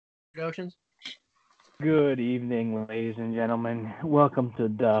introductions? Good evening, ladies and gentlemen. Welcome to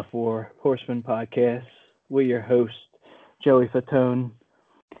the Four Horsemen podcast. We're your host, Joey Fatone.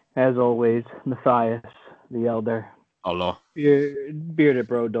 As always, Matthias, the Elder, Allah. Bearded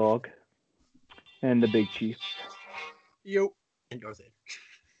Bro Dog, and the Big Chief. Yo. And Darth Vader.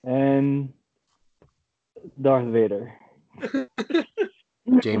 And Darth Vader.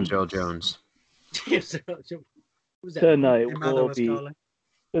 James Earl Jones. Who's that? Tonight Your mother we'll was be calling.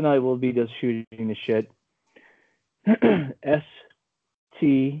 just shooting the shit. S.T.S.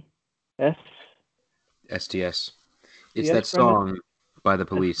 S.T.S. It's Yes, that song by the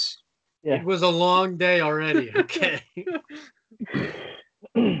Police. Yeah. It was a long day already. Okay.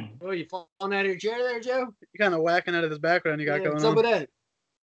 Oh, you falling out of your chair there, Joe? You're kind of whacking out of this background you got going Some on. of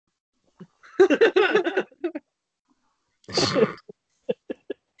that.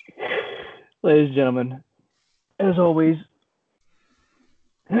 Ladies and gentlemen, as always,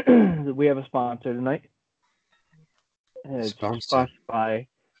 we have a sponsor tonight. It's Sponsor. sponsored by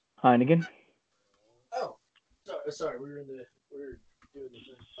Heineken. Oh, sorry. We were doing the thing. Good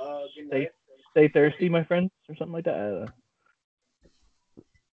Stay, night. stay thirsty, my friends, or something like that.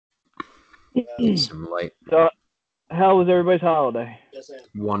 Some light. So, how was everybody's holiday? Yes, I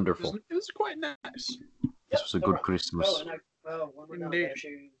am. Wonderful. It was quite nice. This was a good Christmas. When we're done, Indeed. I'll show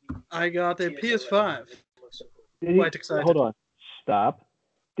you the I got a TS11. PS5. It looks so cool. Did he, Quite excited. Hold on. Stop.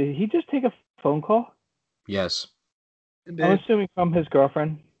 Did he just take a phone call? Yes. I'm Indeed. assuming from his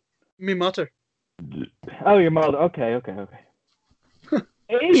girlfriend. Me mutter. Oh, your mother. Okay.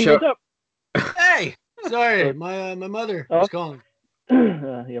 Hey, Sure. what's up? Hey! Sorry, my mother Oh. was calling.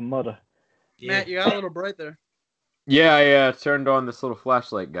 Your mother. Matt, you got a little bright there. Yeah, I turned on this little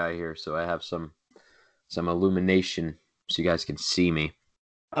flashlight guy here, so I have some illumination, so you guys can see me.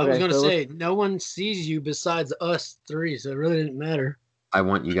 I was Okay, gonna so say no one sees you besides us three, so it really didn't matter. I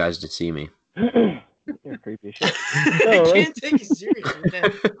want you guys to see me. You're creepy as shit. I can't take you seriously.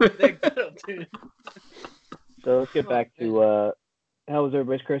 That good up, dude. So let's get back to how was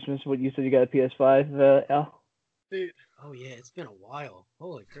everybody's Christmas? What you said you got a PS5, Al? Dude, Oh yeah, it's been a while.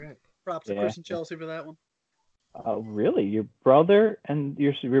 Holy crap! props to Yeah. Chris and Chelsea for that one. Oh, really? Your brother and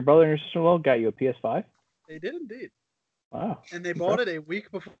your sister-in-law got you a PS5? They did indeed. Wow. And they bought it a week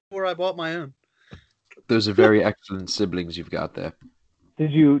before I bought my own. Those are very excellent siblings you've got there. Do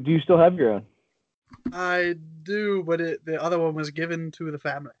you still have your own? I do, but the other one was given to the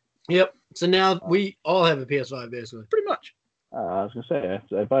family. Yep. So now we all have a PS5 basically. Pretty much. I was gonna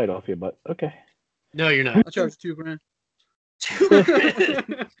say I buy it off you, but okay. No, you're not. I charged $2,000.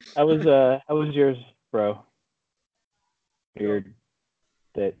 How was yours, bro? Weird.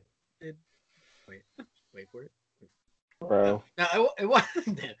 That Wait for it. bro. No, it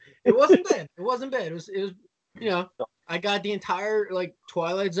wasn't bad. It wasn't bad. It wasn't bad. It was. You know, I got the entire like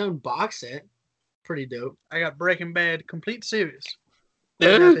Twilight Zone box set. Pretty dope. I got Breaking Bad complete series.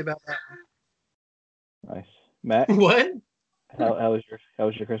 Yeah. Happy about that one. Nice. Matt, What? how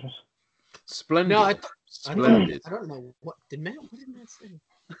was your Christmas? Splendid. No, I Splendid. don't know what did Matt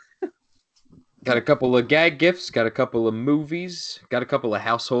say? Got a couple of gag gifts, got a couple of movies, got a couple of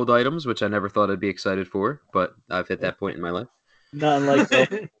household items, which I never thought I'd be excited for, but I've hit that point in my life. Not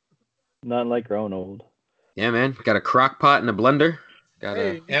like growing old. Yeah, man. Got a crock pot and a blender. Got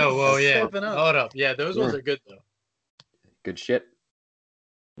Hey, a Oh well, yeah. Stepping up. Hold up. Yeah, those ones Yeah. are good though. good shit.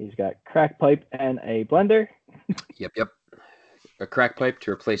 He's got crack pipe and a blender. Yep. A crack pipe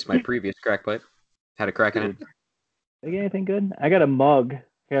to replace my previous crack pipe. Had a crack in it. Did you get anything good? I got a mug.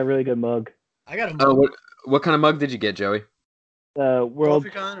 I got a really good mug. I got a Oh, what kind of mug did you get, Joey? World's Coffee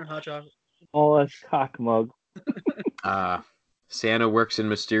con or hot chocolate? smallest cock mug. Santa works in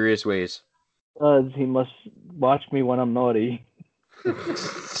mysterious ways. He must watch me when I'm naughty.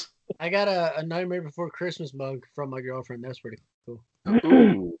 I got a Nightmare Before Christmas mug from my girlfriend. That's pretty cool.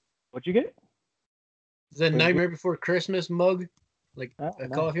 Ooh. What'd you get? It's a Nightmare Before Christmas mug, like Oh, a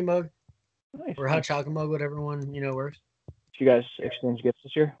nice. coffee mug Nice. or a hot chocolate mug, whatever one works. Did you guys exchange gifts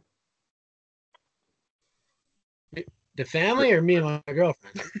this year? The family or me and my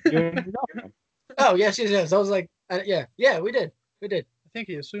girlfriend? You and your girlfriend. Oh yes. I was like, yeah, we did. I think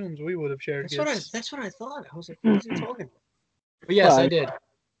he assumes we would have shared gifts. That's what I thought. I was like, what is he talking about? But yes, Well, I did.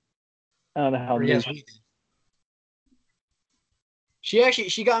 I don't know how Or new yes, we did.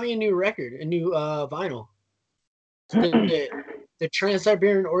 She got me a new record, a new vinyl. The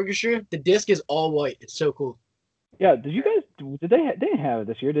Trans-Siberian Orchestra. The disc is all white. It's so cool. Yeah, did you guys? Did they didn't have it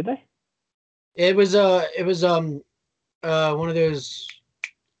this year? Did they? It was one of those.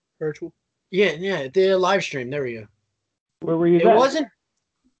 Virtual. Yeah, the live stream. There we go. Where were you? It at? wasn't.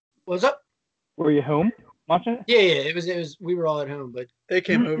 What's up? Were you home? watching it? Yeah. It was. We were all at home, but They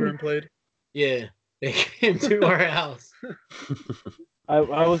came over and played. yeah, they came to our house. I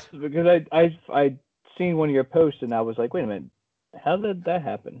was because I seen one of your posts and I was like, wait a minute, how did that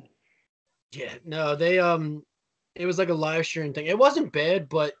happen? Yeah. No, they it was like a live stream thing. It wasn't bad,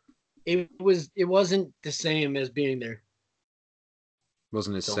 but it wasn't the same as being there.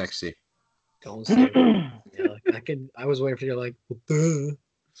 Wasn't as Don't- sexy. Don't say it. Yeah, like, I was waiting for you like, well, duh.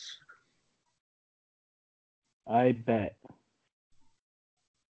 I bet.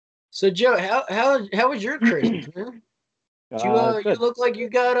 So Joe, how was your Christmas, man? You Good. look like you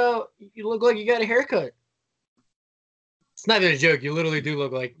got a haircut. It's not even a joke. You literally do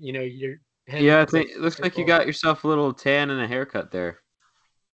look like your head. Yeah, I looks think it looks like you got yourself a little tan and a haircut there.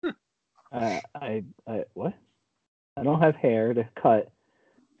 I what? I don't have hair to cut,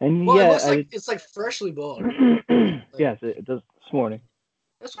 and Well, yeah, it looks like it's like freshly bald. yes, it does this morning.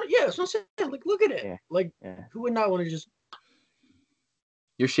 That's what I'm saying. Like, look at it. Yeah. Like, Yeah. who would not want to just?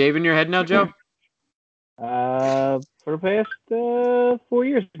 You're shaving your head now, Joe? For the past 4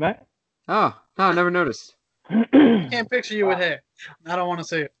 years, Matt. Oh, no, I never noticed. Can't picture you with hair. I don't want to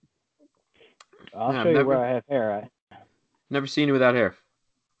see it. I'll Yeah, show you never- where I have hair at. Never seen you without hair.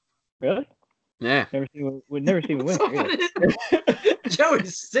 Really? Yeah. Never seen me with hair. Either. Joey,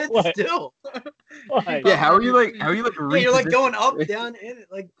 sit What? still. Why? Yeah, how are you like Yeah, you're like going up, down, in it.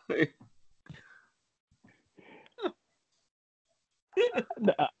 Like,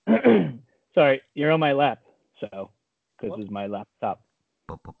 Sorry, you're on my lap, so because it's my laptop.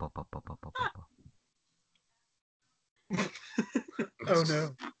 Oh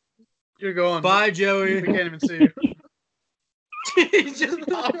no. You're going. bye, We Joey. can't even see you. He's just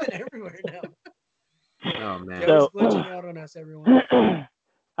popping everywhere now. Oh man. Joey's So- glitching out on us, everyone.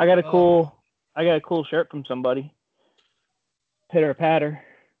 I got a cool shirt from somebody. Pitter patter.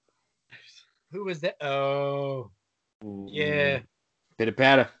 Who was that? Oh, yeah. Pitter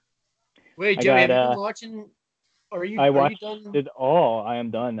patter. Wait, I Joey, have got, you been watching? Are you? I are watched you done? it all. I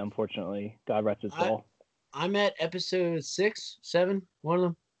am done, unfortunately. God rest his soul. I'm at episode 6, 7, one of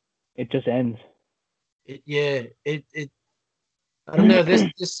them. It just ends. It. I don't know. This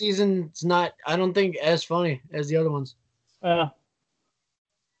season's not. I don't think as funny as the other ones.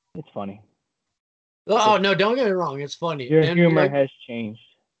 It's funny. Oh no! Don't get me wrong. It's funny. Your And humor like, has changed.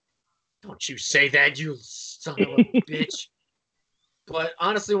 don't you say that, you son of a bitch. But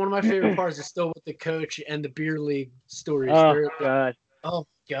honestly, one of my favorite parts is still with the coach and the beer league stories. Oh They're- God! oh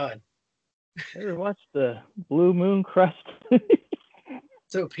God, Ever watched the Blue Moon Crust?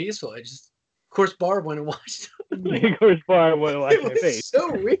 so peaceful. Of course, Barb went and watched. Of course, Bar went to watch It my was face.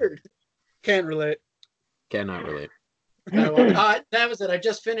 so weird. Can't relate. Cannot relate. That was it. I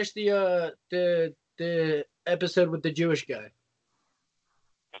just finished the episode with the Jewish guy.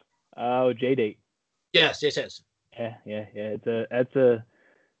 Oh, J-Date. Yes. Yeah.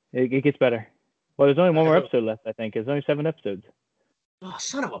 It gets better. Well, there's only one more hope. episode left, I think. There's only 7 episodes. Oh,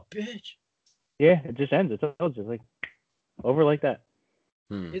 son of a bitch! Yeah, it just ends. It's just like over like that.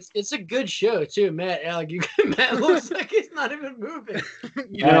 It's a good show too, Matt. Alec, Matt looks like he's not even moving.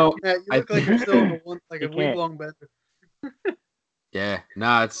 You know, Matt, you look like you're still in a You week can't. long bed. Yeah.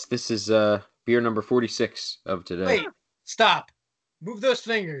 Nah, this is beer number 46 of today. Wait, stop. Move those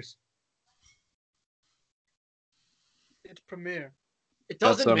fingers. It's premiere. It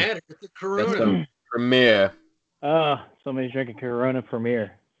doesn't That's, matter. It's a That's Corona. premiere Somebody's drinking Corona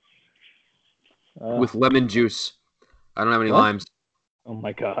Premier. with lemon juice. I don't have any What? limes. Oh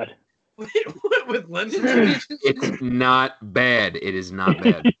my God. Wait, what, with lemon juice? It's not bad. It is not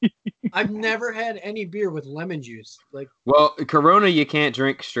bad. I've never had any beer with lemon juice. Like, Well, Corona you can't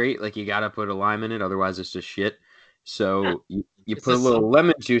drink straight. Like you gotta put a lime in it, otherwise it's just shit. So you It's put a a little sub-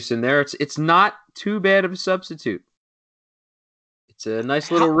 lemon juice in there. It's not too bad of a substitute. It's a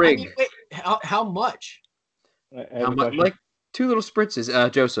nice little rig. wait, how much? I have How a much? question. Like 2 little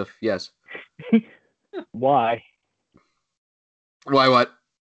spritzes. Joseph, yes. Why? Why what?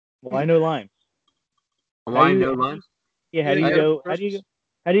 Why no limes? Why do you- no limes? Yeah, how Yeah, do you you go? got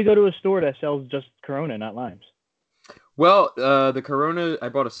How do you go to a store that sells just Corona, not limes? Well, the Corona, I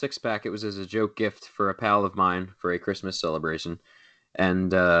bought a 6-pack. It was as a joke gift for a pal of mine for a Christmas celebration,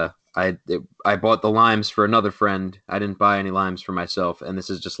 and I bought the limes for another friend. I didn't buy any limes for myself, and this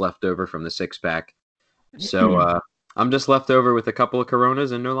is just left over from the 6-pack. So I'm just left over with a couple of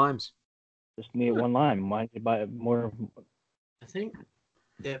Coronas and no limes. Just need one lime. Why did you buy more? I think.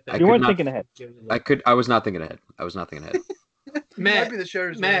 Yeah, I You weren't could not- thinking ahead. I was not thinking ahead. I was not thinking ahead. Matt, Might be the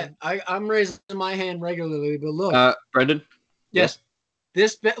show's Matt, I'm raising my hand regularly, but look. Brendan? yes.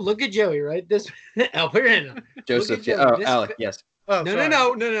 Look at Joey, right? This. Oh, we're in. Joseph? Joey. Oh, This- Alec, yes. Oh, No, sorry.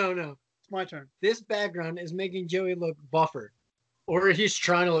 no. my turn. This background is making Joey look buffer, or he's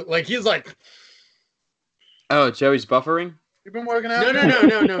trying to look like he's like. Oh, Joey's buffering? You've been working out?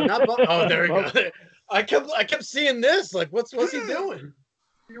 No, not buffer. Oh, there we go. I kept seeing this. Like, what's he doing?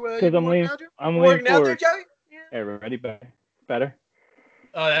 Because I'm leaning Working out there, forward. Joey? Yeah, ready? Better?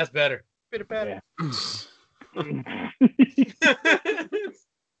 Oh, that's better. Bit of better. Yeah.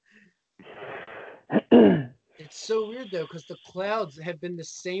 It's so weird though, because the clouds have been the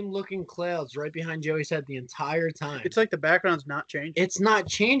same looking clouds right behind Joey's head the entire time. It's like the background's not changing. It's not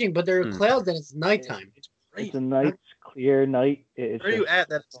changing, but there are clouds and it's nighttime. It's a nice, clear night. Where are you at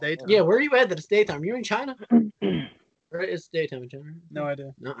that it's daytime? Yeah, where are you at that it's daytime? You in China? Or it's daytime in China? No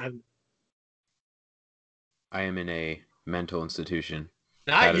idea. No, I am in a mental institution.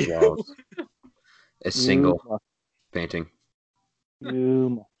 not That you. involves a single painting. You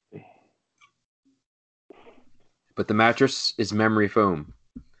must be. But the mattress is memory foam,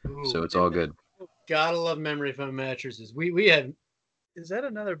 Ooh, so it's all good. Gotta love memory foam mattresses. We have. Is that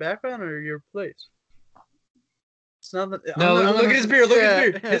another background or your place? It's not. No, look at his beard. Look at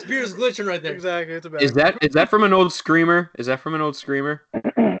his beard. Yeah. His beard is glitching right there. Exactly. It's a background. Is that from an old Screamer? Is that from an old Screamer?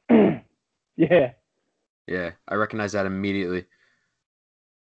 Yeah. Yeah, I recognize that immediately.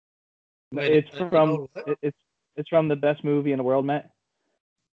 Wait, It's from the best movie in the world, Matt.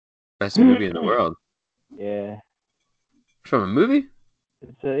 Best movie in the world. Yeah. From a movie?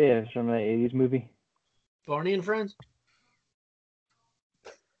 It's from the 80s movie. Barney and Friends.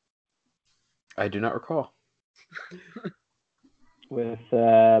 I do not recall. With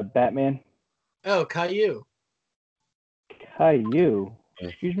Batman. Oh, Caillou. Caillou.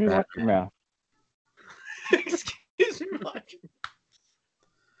 Excuse me, watch your mouth. Excuse me.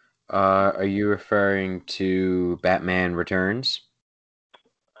 Are you referring to Batman Returns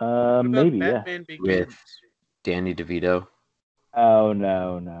What about Maybe, yeah. Batman Begins? with Danny DeVito? Oh,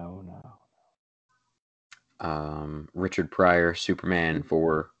 no. Richard Pryor, Superman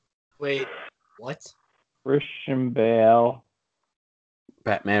 4, Wait, what? Christian Bale.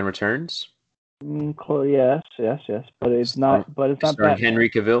 Batman Returns? Yes. But it's not Starring Batman. Henry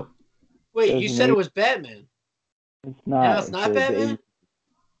Cavill. Wait, There's you an said it eight- was Batman. It's not. Now it's not the Batman? 80s,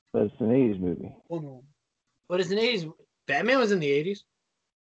 but it's an 80s movie. What is an 80s? Batman was in the 80s.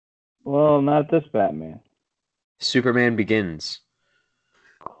 Well, not this Batman. Superman Begins.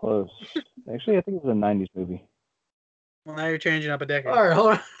 Close. Actually, I think it was a 90s movie. Well, now you're changing up a decade. All right,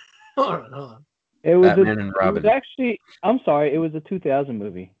 hold on. It was Batman and It Robin. was actually, I'm sorry, it was a 2000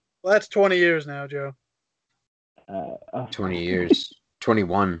 movie. Well, that's 20 years now, Joe. 20 years.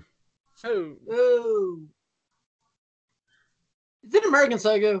 21. Oh. Oh. Is it American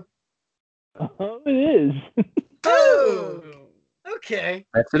Psycho? Oh, it is. Oh. Okay.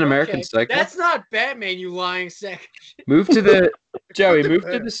 That's an American Okay. Psycho. That's not Batman, you lying sack. Move to the Joey. the Move to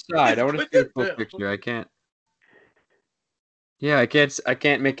bill. the side. I want to Put see the the full bill. picture. I can't. Yeah, I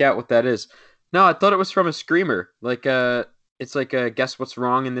can't make out what that is. No, I thought it was from a Screamer. Like it's like guess what's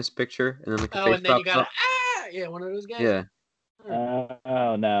wrong in this picture, and then like the Oh, face and then you pops got up. yeah, one of those guys. Yeah.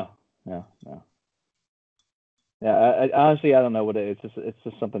 Oh, no. Yeah, I honestly, I don't know what it is. It's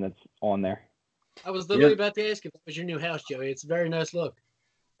just something that's on there. I was literally about to ask if that was your new house, Joey. It's a very nice look.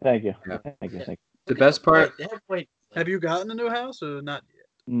 Thank you. Yeah. Thank you. The best part. Wait. Have you gotten a new house or not yet?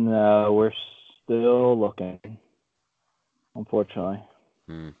 No, we're still looking. Unfortunately.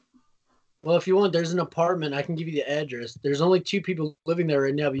 Well, if you want, there's an apartment. I can give you the address. There's only 2 people living there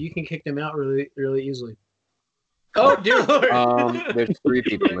right now, but you can kick them out really, really easily. Oh, dear Lord. There's 3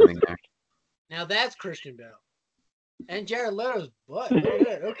 people living there. Now that's Christian Bale. And Jared Leto's butt. Look at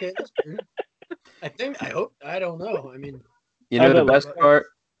that. Okay, that's true. I don't know. I mean, You know the best part.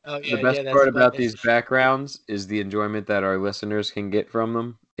 oh, The yeah, best yeah, that's part the about butt. these backgrounds is the enjoyment that our listeners can get from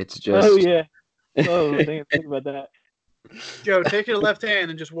them. It's just. Oh, yeah. Oh, think about that. Joe, take your left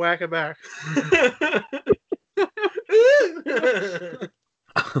hand and just whack it back.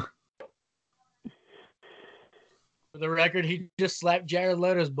 For the record, he just slapped Jared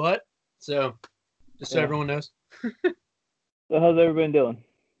Leto's butt. So, just so Yeah. everyone knows. So how's everybody doing?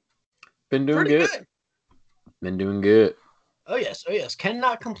 Been doing Pretty good. good. Been doing good. Oh, yes.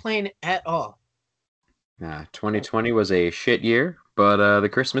 Cannot complain at all. 2020 was a shit year, but the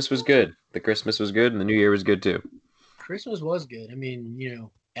Christmas was good. The Christmas was good, and the New Year was good too. Christmas was good. I mean,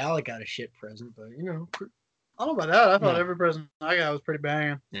 Alec got a shit present, but, I don't know about that. I thought No. every present I got was pretty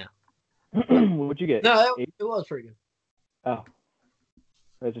banging. What'd you get? No, 8? it was pretty good. Oh.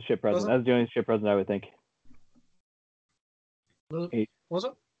 That's a shit present. Was it? That's the only shit present I would think. Was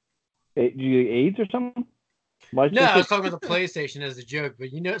it? Did you get AIDS or something? Why'd you No, say I was shit? talking about the PlayStation as a joke, but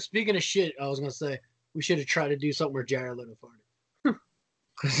speaking of shit, I was gonna say we should have tried to do something where Jared Leto farted.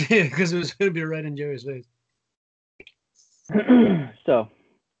 Because it was going to be right in Joey's face. So,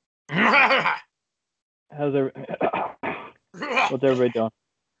 what's everybody doing?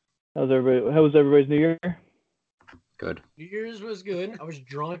 How was everybody's New Year? Good. New Year's was good. I was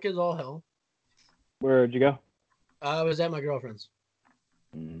drunk as all hell. Where'd you go? I was at my girlfriend's.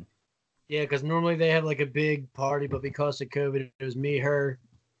 Mm. Yeah, because normally they have like a big party, but because of COVID, it was me, her,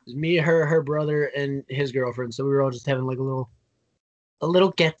 her brother, and his girlfriend. So we were all just having like a little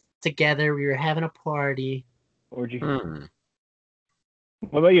get together. We were having a party. Where'd you go?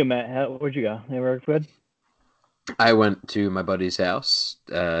 What about you, Matt? Where'd you go? Anywhere good? I went to my buddy's house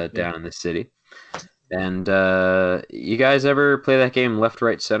down in the city. And you guys ever play that game Left,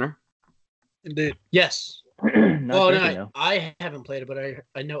 Right, Center? Indeed. Yes. I haven't played it, but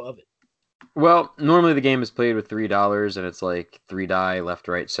I know of it. Well, normally the game is played with $3, and it's like 3 die, left,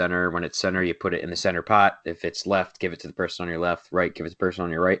 right, center. When it's center, you put it in the center pot. If it's left, give it to the person on your left. Right, give it to the person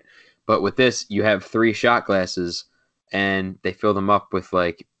on your right. But with this, you have 3 shot glasses, and they fill them up with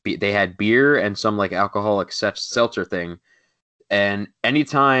like they had beer and some like alcoholic seltzer thing. And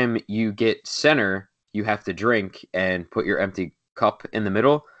anytime you get center, you have to drink and put your empty cup in the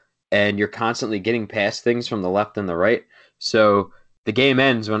middle, and you're constantly getting past things from the left and the right. So the game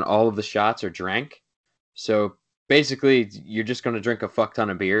ends when all of the shots are drank. So basically, you're just going to drink a fuck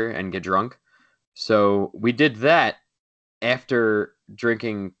ton of beer and get drunk. So we did that after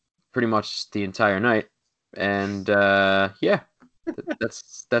drinking pretty much the entire night. And yeah,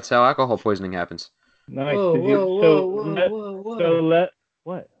 that's how alcohol poisoning happens. Nice.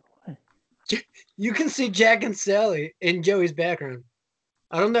 What? You can see Jack and Sally in Joey's background.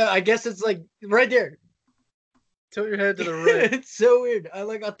 I don't know. I guess it's like right there. Tilt your head to the right. It's so weird. I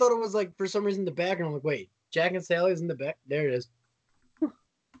thought it was like for some reason the background. I'm like, wait, Jack and Sally's in the back. There it is.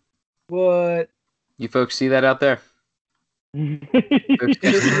 What? You folks see that out there? This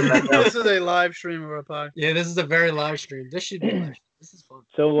is a live stream of our podcast. Yeah, this is a very live stream. This should be live. This is fun.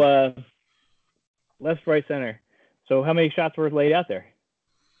 So, left, right, center. So, how many shots were laid out there?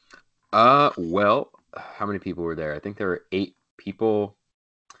 Well, how many people were there? I think there were 8 people,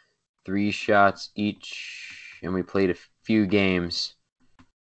 3 shots each, and we played a few games.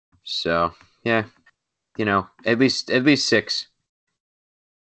 So, yeah, at least 6.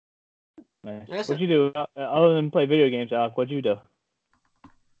 Nice. What'd you do other than play video games, Alec? What'd you do?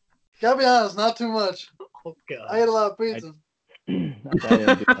 Gotta be honest, not too much. Oh God, I ate a lot of pizza.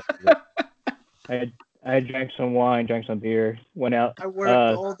 I drank some wine, drank some beer, went out. I worked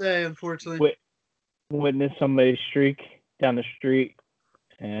all day, unfortunately. Witnessed somebody streak down the street,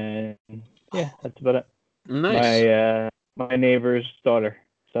 and yeah, that's about it. Nice. My neighbor's daughter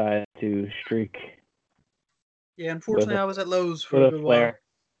decided to streak. Yeah, unfortunately, I was at Lowe's for a good flare. while.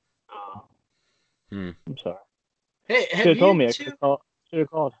 I'm sorry. Hey, should have told me. I should have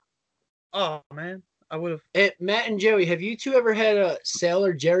called. Oh man, I would have. Hey, Matt and Joey, have you two ever had a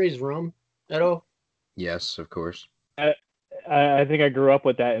Sailor Jerry's rum at all? Yes, of course. I think I grew up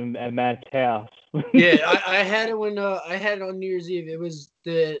with that at Matt's house. Yeah, I had it when I had it on New Year's Eve. It was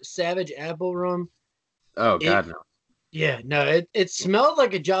the Savage Apple rum. Oh God, no. Yeah, no, it smelled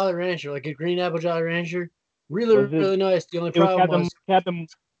like a Jolly Rancher, like a green apple Jolly Rancher. Really nice. The only problem was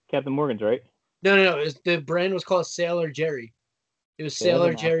Captain Morgan's, right? No. The brand was called Sailor Jerry. It was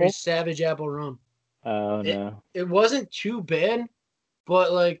Sailor Jerry's Savage Apple rum. Oh no. It wasn't too bad,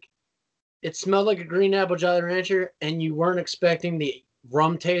 but like it smelled like a green apple Jolly Rancher, and you weren't expecting the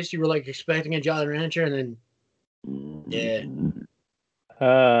rum taste. You were like expecting a Jolly Rancher, and then yeah.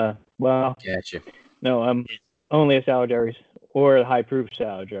 Well. Gotcha. No, I'm only a Sour Jerry's or a high proof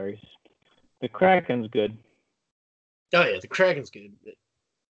Sour Jerry's. The Kraken's good. Oh yeah, the Kraken's good.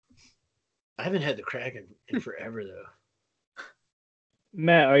 I haven't had the Kraken in forever though.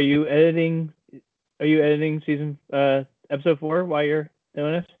 Matt, are you editing season episode 4 while you're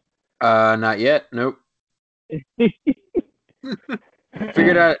doing this? Not yet. Nope.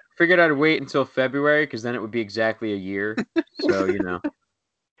 Figured I'd wait until February because then it would be exactly a year. So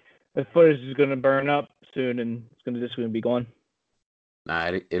the footage is gonna burn up soon, and it's just gonna be gone.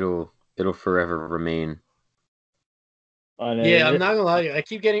 Nah, it'll forever remain. Yeah, I'm not gonna lie to you.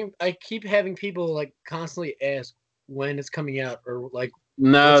 I keep having people like constantly ask when it's coming out or like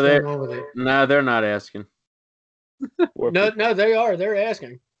what's going on with it. No, they're not asking. No, they are. They're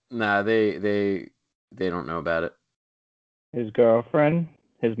asking. Nah, they don't know about it. His girlfriend,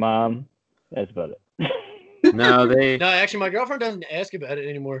 his mom, that's about it. No, No, actually, my girlfriend doesn't ask about it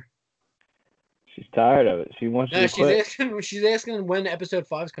anymore. She's tired of it. She wants to quit. She's asking when episode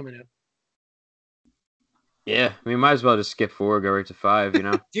 5's coming out. Yeah, we might as well just skip 4, go right to 5,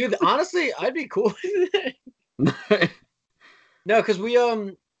 Dude, honestly, I'd be cool with that. No, because we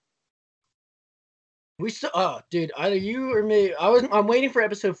still. Oh, dude, either you or me. I'm waiting for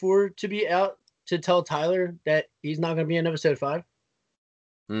episode 4 to be out to tell Tyler that he's not going to be in episode 5.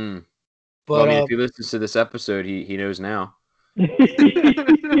 Hmm. But Well, I mean, if he listens to this episode, he knows now.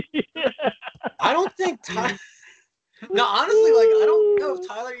 I don't think Tyler. No, honestly, like I don't know if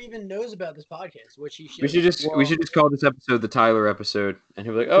Tyler even knows about this podcast, which he should. We should just call this episode the Tyler episode, and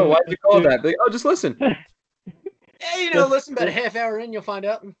he'll be like, "Oh, why'd you call that?" Be like, "Oh, just listen." Hey, listen, about a half hour in, you'll find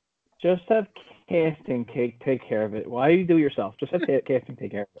out. Just have casting take care of it. Why you do it yourself? Just have casting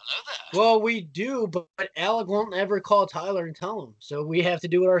take care of it. Well, we do, but Alec won't ever call Tyler and tell him, so we have to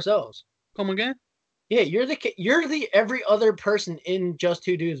do it ourselves. Come again? Yeah, you're the every other person in Just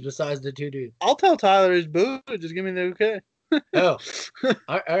Two Dudes besides the two dudes. I'll tell Tyler his boo. Just give me the okay. Oh,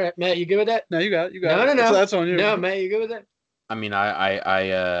 all right, Matt, you good with that? No, you got it. No. So that's on you. No, Matt, you good with that? I mean,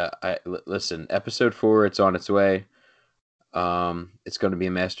 I listen. Episode 4, it's on its way. It's going to be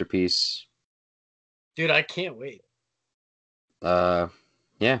a masterpiece. Dude, I can't wait.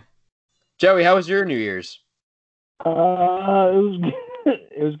 Yeah. Joey, how was your New Year's? It was good.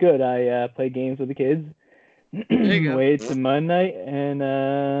 It was good. I played games with the kids. There you go. Waited to Monday and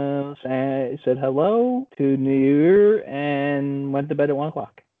said hello to New Year and went to bed at 1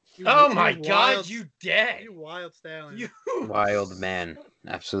 o'clock. Oh my God, you dead! You wild stallion. You Wild man,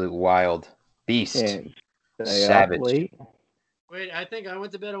 absolute wild beast, And stay up savage. late. Wait, I think I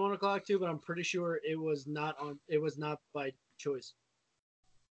went to bed at 1 o'clock too, but I'm pretty sure it was not by choice.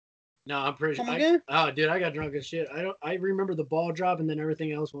 No, I'm pretty sure. Come again? Dude, I got drunk as shit. I remember the ball drop and then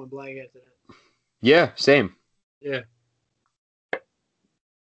everything else went black after that. Yeah, same. Yeah.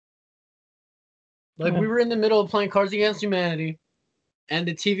 Like we were in the middle of playing Cards Against Humanity, and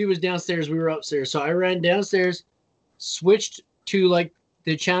the TV was downstairs. We were upstairs, so I ran downstairs, switched to like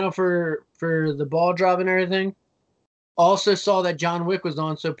the channel for the ball drop and everything. Also saw that John Wick was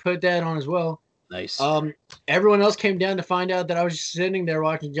on, so put that on as well. Nice. Everyone else came down to find out that I was just sitting there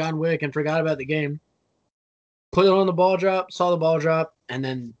watching John Wick and forgot about the game. Put it on the ball drop, saw the ball drop, and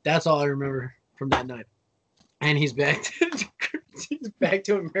then that's all I remember from that night. And he's back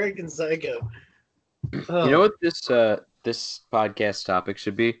to American Psycho. Oh, You know what this podcast topic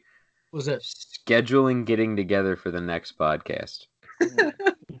should be? was that? Scheduling getting together for the next podcast.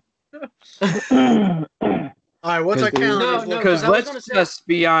 All right, what's our calendar? No, Because I was let's gonna say- just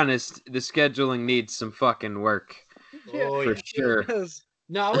be honest, the scheduling needs some fucking work. Oh, For yeah. sure.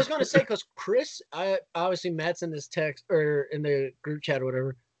 No, I was gonna say because Chris, obviously Matt's in this text or in the group chat or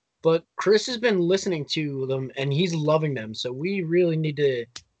whatever, but Chris has been listening to them and he's loving them. So we really need to.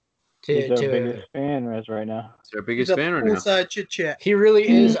 He's our biggest fan right now. It's our biggest fan right now. Inside chit chat. He really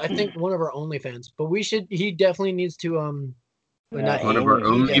is. I think one of our only fans, but we should. He definitely needs to. But not One he, of our he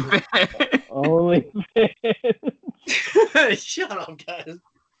only definitely- fans. Only fan. Shut up, guys.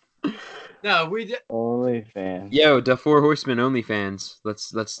 No, we. Only fan. Yo, the 4 Horsemen OnlyFans.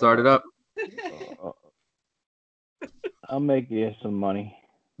 Let's start it up. I'll make you some money.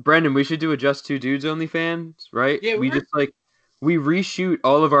 Brendan, we should do a Just Two Dudes OnlyFans, right? Yeah, we we're- just we reshoot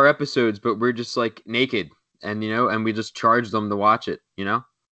all of our episodes, but we're just like naked, and and we just charge them to watch it.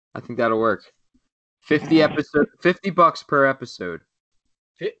 I think that'll work. $50 per episode.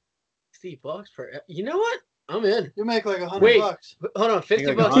 $50 per. You know what? I'm in. You make like $100. Wait. Hold on, 50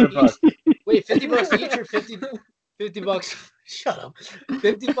 Like bucks $100. each. Wait, $50 each or 50 bucks? Shut up.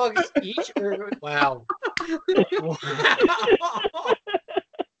 $50 each or wow. Wow.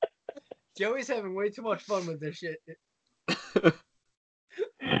 Joey's having way too much fun with this shit.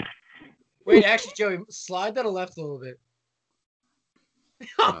 Wait, actually, Joey, slide that left a little bit.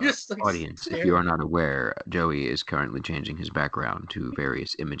 I'm just like, Audience, if staring. you are not aware, Joey is currently changing his background to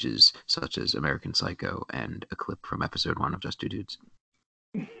various images such as American Psycho and a clip from episode 1 of Just Two Dudes.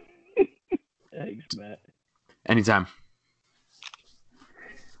 Thanks, Matt. Anytime.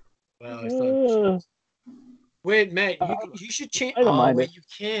 Wow, it's not- Uh, Wait, Matt, you should change. I don't Oh, mind wait, it. you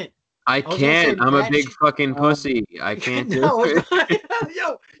can't. I was gonna can't. say I'm a Matt big should- fucking pussy. I can't do No, it.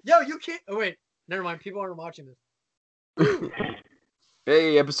 yo, you can't. Oh, wait, never mind. People aren't watching this.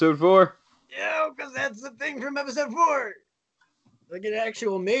 Hey, episode 4. Yo, because that's the thing from episode 4. Like an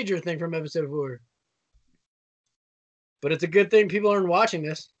actual major thing from episode 4. But it's a good thing people aren't watching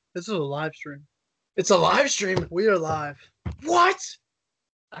this. This is a live stream. It's a live stream. We are live. What?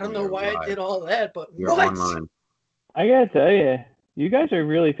 I don't know You're why I live. did all that, but You're what? online. I gotta tell you, you guys are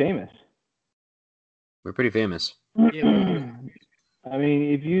really famous. We're pretty famous. Yeah, I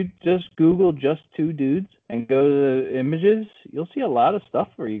mean, if you just Google Just Two Dudes and go to the images, you'll see a lot of stuff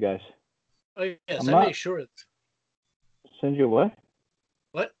for you guys. Oh, yes, I'm I not- make sure of Send you what?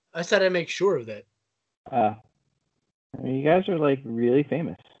 What? I said I make sure of that. I mean, you guys are like really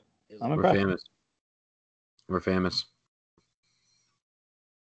famous. I'm We're impressed. famous. We're famous.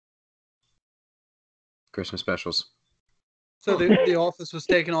 Christmas specials. So the Office was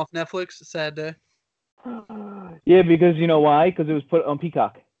taken off Netflix. A sad day. Yeah, because you know why? Because it was put on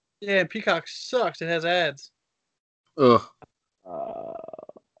Peacock. Yeah, Peacock sucks. It has ads. Ugh.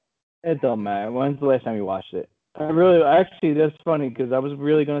 It don't matter. When's the last time you watched it? Actually, that's funny because I was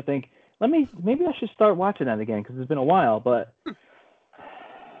really gonna think, maybe I should start watching that again because it's been a while, but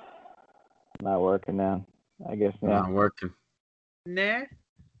not working now. I guess now. Not working. Nah.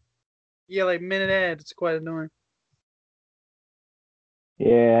 Yeah, like minute ads. It's quite annoying.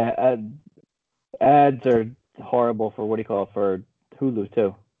 Yeah, ads are horrible for for Hulu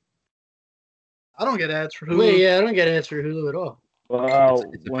too. I don't get ads for Hulu. Wait, yeah, I don't get ads for Hulu at all. Well,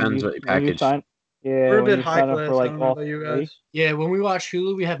 It depends what you package. We're a when bit you high sign up class. for I like don't know all about you three. guys. Yeah, when we watch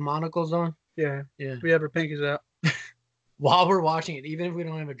Hulu, we have monocles on. Yeah, Yeah. we have our pinkies out. While we're watching it, even if we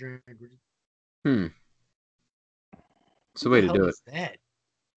don't have a drink. It's the way to do it. Is that?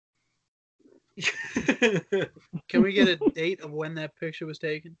 Can we get a date of when that picture was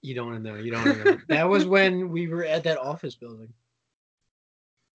taken? You don't want to know. You don't want to know. That was when we were at that office building.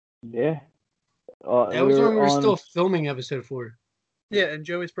 Yeah. That was when we were still filming episode 4. Yeah, and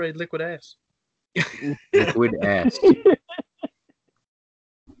Joey sprayed liquid ass. Liquid ass.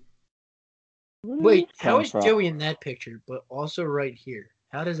 Wait, how is Joey in that picture, but also right here?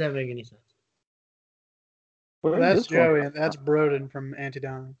 How does that make any sense? That's Joey, and that's Broden from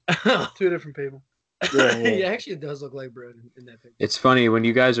Anti-Dom. 2 different people. Yeah. He actually does look like Broden in that picture. It's funny when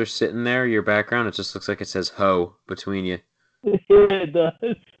you guys are sitting there. Your background, it just looks like it says "ho" between you. Yeah, it does.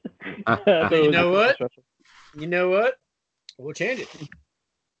 You know what? You know what? We'll change it.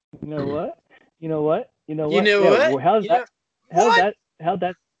 You know what? You know what? You know what? You know yeah, what? Well, how'd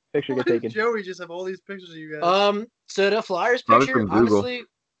that picture Why get does taken? Joey just have all these pictures of you guys? So the Flyers Probably picture, from Google. honestly,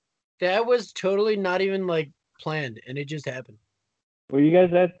 that was totally not even like planned, and it just happened. Were you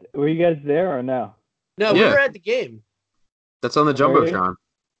guys there or no? No, we Yeah. were at the game. That's on the Jumbotron.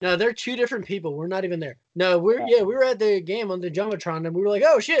 No, they're 2 different people. We're not even there. No, we were at the game on the Jumbotron, and we were like,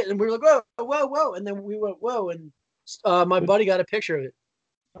 oh shit, and we were like, whoa, whoa, whoa, and then we went, whoa, and my buddy got a picture of it.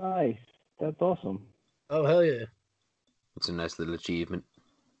 Nice. That's awesome. Oh hell yeah! It's a nice little achievement.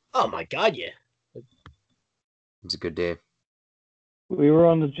 Oh my god, yeah. It's a good day. You were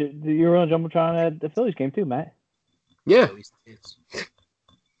on the Jumbotron at the Phillies game too, Matt. Yeah.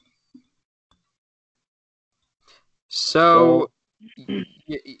 So,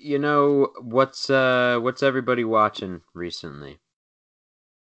 you know what's everybody watching recently?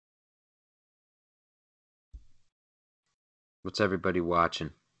 What's everybody watching?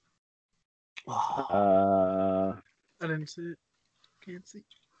 I didn't see it. Can't see.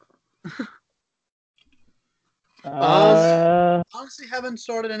 Honestly, haven't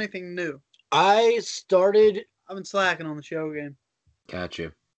started anything new. I've been slacking on the show game.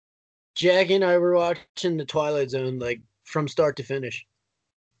 Gotcha. Jackie and I were watching The Twilight Zone like from start to finish.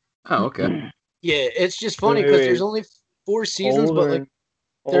 Oh, okay. Yeah, it's just funny because there's only 4 seasons, but like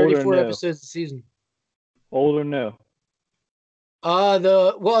 34 episodes a season. Old or new?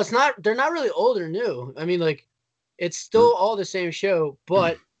 It's not. They're not really old or new. I mean, like, it's still all the same show,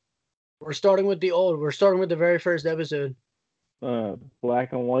 but we're starting with the old. We're starting with the very first episode.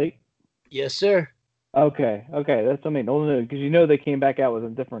 Black and white. Yes, sir. Okay, that's what I mean. Old and new, because they came back out with a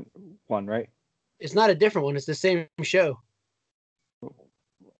different one, right? It's not a different one. It's the same show.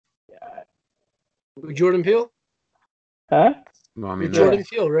 Jordan Peele? Huh? Well, I mean, Jordan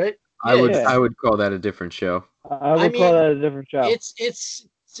Peele, right? I would call that a different show. I would call that a different show. It's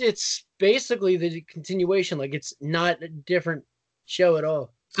basically the continuation. Like, it's not a different show at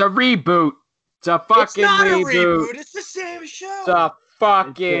all. It's a reboot. It's a fucking reboot. It's the same show. It's a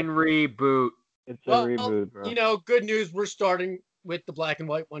fucking reboot. It's a reboot, bro. Good news. We're starting with the black and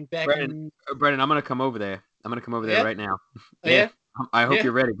white one back Brendan, I'm gonna come over there. Right now. Oh, yeah. I hope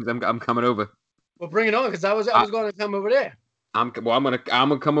you're ready because I'm coming over. Well, bring it on because I was going to come over there. I'm gonna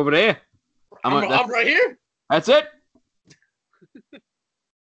come over there. I'm right here. That's it.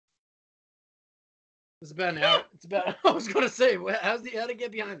 It's about an hour. I was gonna say, how to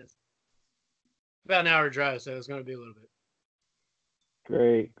get behind us? About an hour drive, so it's gonna be a little bit.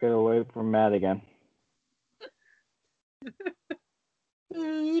 Great, get away from Matt again.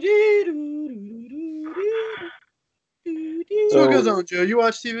 So what goes on, Joe? You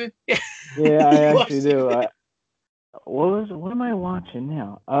watch TV? Yeah, I actually do. What am I watching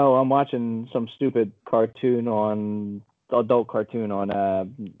now? Oh, I'm watching some stupid adult cartoon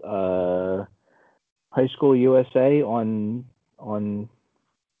on High School USA on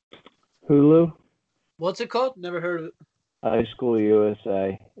Hulu. What's it called? Never heard of it. High School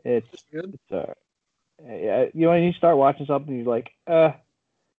USA. It's Good. yeah. You know, when you start watching something, you're like,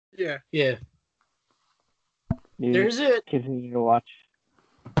 Yeah. Yeah. you There's a continue to watch.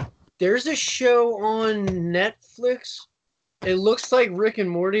 there's a show on Netflix. It looks like Rick and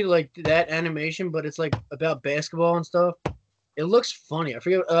Morty, like that animation, but it's like about basketball and stuff. It looks funny. I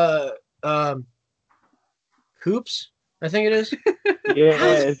forget. Hoops. I think it is.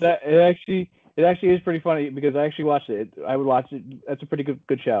 Yeah, it actually is pretty funny because I actually watched it. I would watch it. That's a pretty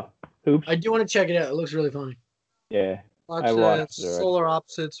good show. Hoops. I do want to check it out. It looks really funny. Yeah. Watch I watched it already. Solar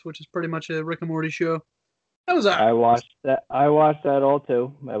Opposites, which is pretty much a Rick and Morty show. That was alright. I watched that. I watched that all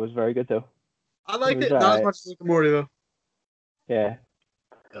too. That was very good too. I liked It it. was Not as alright. much as Rick and Morty though. Yeah.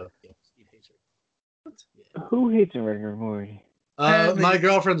 Oh, yeah. Steve hates it. Who hates Rick and Morty? My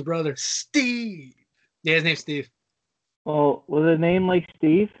girlfriend's brother. Steve. Yeah, his name's Steve. Well, with a name like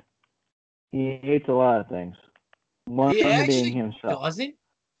Steve, he hates a lot of things. One He actually being himself. doesn't.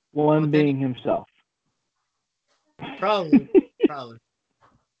 One But then- being himself. Probably. Probably.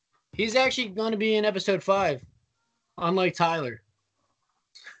 He's actually going to be in episode 5, unlike Tyler.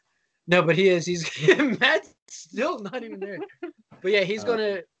 No, but he is. He's Matt's still not even there. But yeah, he's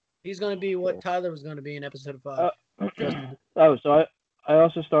gonna be what Tyler was gonna be in episode 5. Oh, so I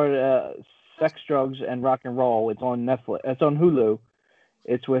also started Sex, Drugs, and Rock and Roll. It's on Netflix. It's on Hulu.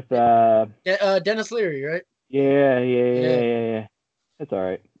 It's with Dennis Leary, right? yeah. It's all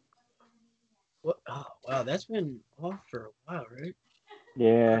right. What? Oh, wow, that's been off for a while, right?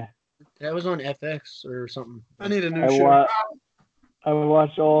 Yeah. That was on FX or something. I need a new show. I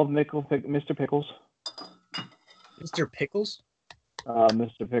watched all of Mr. Pickles. Mr. Pickles?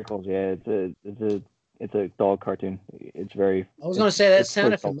 Mr. Pickles. Yeah, it's a dog cartoon. It's very. I was gonna say that it's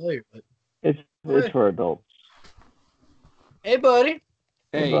sounded for adults. familiar, but It's for adults. hey, buddy.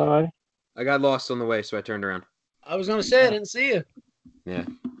 Hey, Bye. I got lost on the way, so I turned around. I was gonna say I didn't see you. Yeah.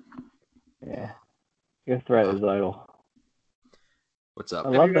 Yeah. Your threat is idle. What's up? I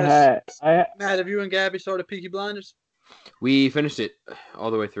love you the guys- hat. Matt, have you and Gabby started Peaky Blinders? We finished it all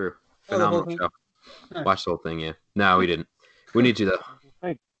the way through. Oh, the whole Phenomenal thing? show. Nice. Watched the whole thing, yeah. No, we didn't. We need to,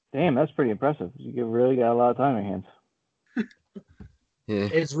 though. Damn, that's pretty impressive. You really got a lot of time on your hands. Yeah.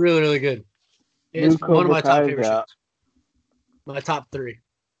 It's really, really good. It's New one of my Cobra top Kai's favorite out. shows. My top 3.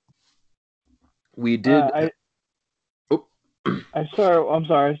 We did. I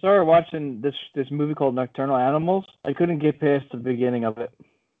started watching this movie called Nocturnal Animals. I couldn't get past the beginning of it.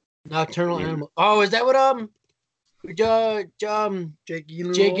 Nocturnal Animal. Oh, is that what Jake Jake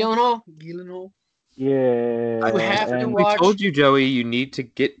Gyllenhaal. Gyllenhaal? Yeah. You have to and we watch. told you, Joey, you need to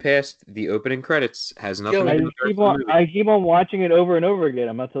get past the opening credits. Has nothing Joey, to I do with the rest keep of the on movie. I keep on watching it over and over again.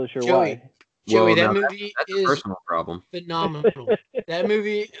 I'm not totally sure Joey. why. Joey, Well, that now movie That's a is personal problem. phenomenal. That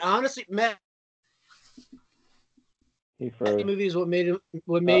movie, honestly, Matt, He that froze. movie is what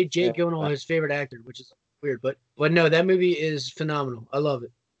made Jake yeah. Gyllenhaal his favorite actor, which is weird, but no, that movie is phenomenal. I love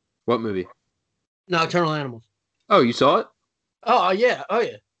it. What movie? Nocturnal Animals. Oh, you saw it? Oh yeah, oh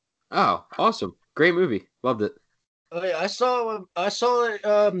yeah, Oh, awesome. Great movie. Loved it. oh yeah. I saw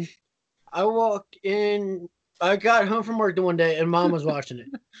it. I walked in. I got home from work the one day, and Mom was watching it.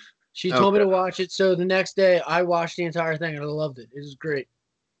 She told me Okay. to watch it, so the next day I watched the entire thing, and I loved it. It was great.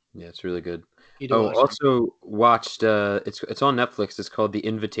 Yeah, it's really good. You do Oh, watch it. also watched it's on Netflix. It's called The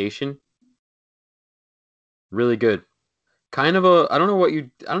Invitation. Really good. Kind of a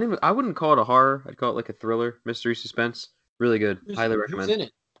I wouldn't call it a horror. I'd call it like a thriller, mystery, suspense. Really good. Highly Who's recommend. in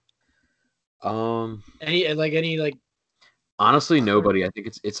it? Any Honestly, nobody. I think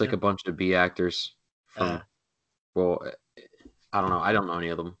it's like a bunch of B actors from well, I don't know. I don't know any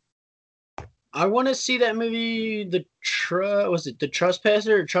of them. I want to see that movie. Was it The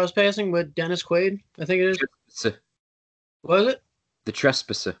Trespasser or Trespassing with Dennis Quaid? I think it is. Was it? The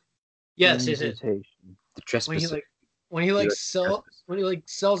Trespasser. Yes. Invitation. The Trespasser. When he like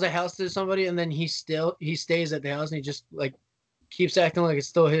sells a house to somebody and then he stays at the house and he just like keeps acting like it's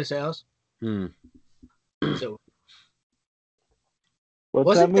still his house. Hmm. So What's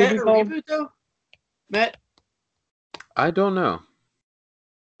wasn't that that movie a called? reboot though, Matt? I don't know.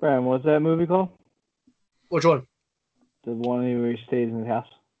 Brian, what's that movie called? Which one? The one where he stays in his house.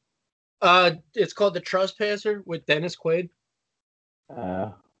 It's called The Trespasser with Dennis Quaid.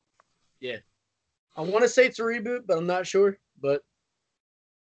 Yeah. I want to say it's a reboot, but I'm not sure. But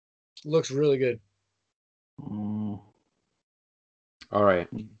looks really good. All right.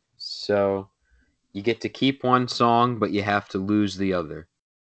 So you get to keep one song, but you have to lose the other.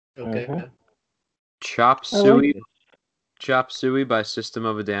 Okay. Okay. Chop I like Suey, this. Chop Suey by System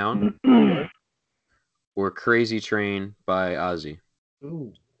of a Down, or Crazy Train by Ozzy.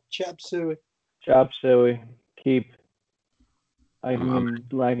 Ooh. Chop Suey. Chop suey. Keep. I can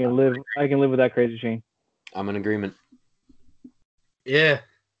live with that Crazy Train. I'm in agreement. Yeah,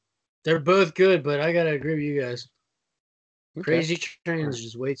 they're both good, but I gotta agree with you guys. Okay. Crazy Train is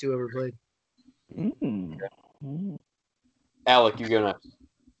just way too overplayed. Alec, you go next.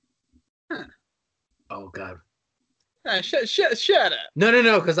 Oh God. Shut up.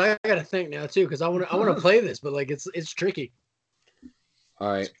 No, because I gotta think now too, because I want to play this, but like it's tricky. All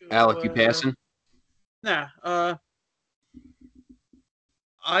right, Let's go, Alec, you passing? Nah.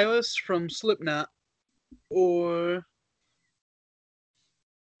 Iris from Slipknot or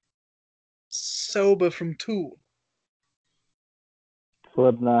Sober from Tool.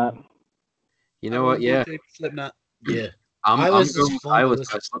 Slipknot. You know what? Yeah, Slipknot. Yeah, I'm Eyeless going is with fun to Eyeless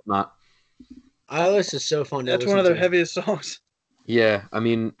listen. by Slipknot. Eyeless is so fun to That's listen one of their to. heaviest songs. Yeah, I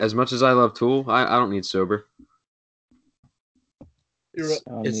mean, as much as I love Tool, I don't need Sober. You're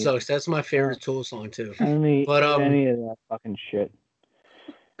up. It sucks. That's my favorite Tool song too. I don't need But any of that fucking shit.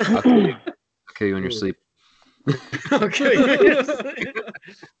 I'll kill you. I'll kill you in your Ooh. sleep. Okay.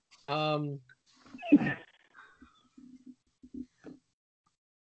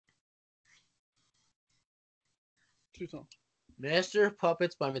 Two songs. Master of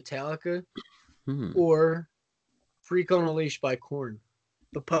Puppets by Metallica Hmm. or Freak on a Leash by Korn.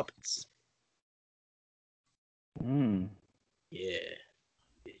 The Puppets. Mm. Yeah.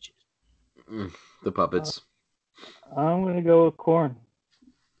 Bitches. The Puppets. I'm gonna go with Korn.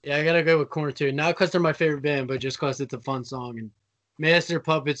 Yeah, I gotta go with Korn too. Not because they're my favorite band, but just because it's a fun song. And Master of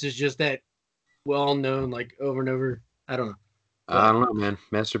Puppets is just that well known, like over and over. I don't know. I don't know, man.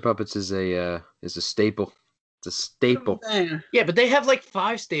 Master Puppets is a staple. It's a staple. Dang. Yeah, but they have like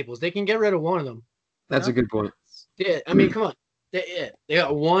 5 staples. They can get rid of one of them. That's a good point. Yeah, I mean, come on. They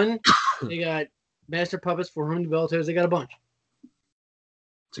got one. They got Master Puppets, For Whom the Bell Tolls. They got a bunch.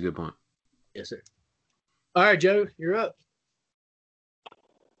 It's a good point. Yes, sir. All right, Joe, you're up.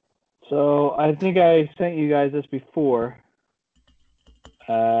 So I think I sent you guys this before.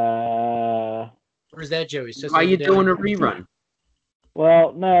 Where's that, Joey? Why are you doing a rerun?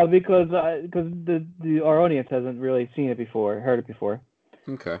 Well, no, because our audience hasn't really seen it before, heard it before.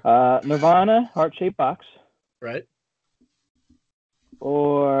 Okay. Nirvana, Heart-Shaped Box, Right.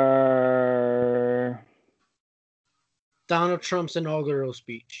 or Donald Trump's inaugural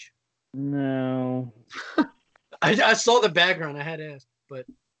speech. no, I saw the background. I had to ask, but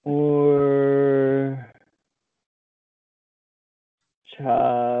or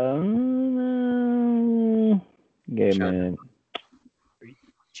China.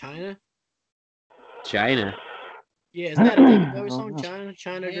 China. China. Yeah, isn't that a David Bowie song?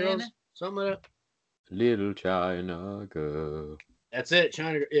 China Girls, something like that. Little China Girl. That's it,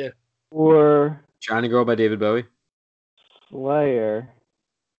 China. Yeah. or China Girl by David Bowie. Slayer.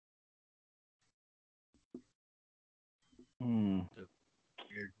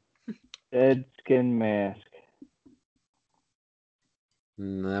 Dead Skin Mask.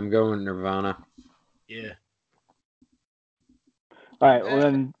 I'm going with Nirvana. Yeah. All right, well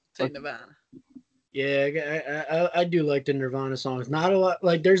then. Take Nirvana. Yeah, I do like the Nirvana songs. Not a lot.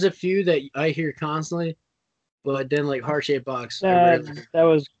 Like, there's a few that I hear constantly, but then like Heart Shaped Box. That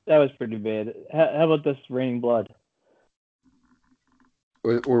was pretty bad. How about this Raining Blood?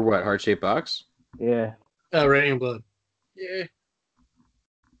 Or what? Heart Shaped Box? Yeah. Raining Blood. Yeah.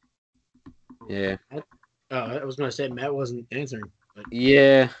 Yeah. I was gonna say Matt wasn't answering. But...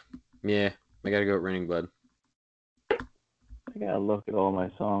 Yeah. I gotta go with Raining Blood. I gotta look at all my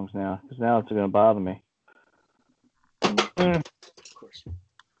songs now, because now it's gonna bother me. Of course.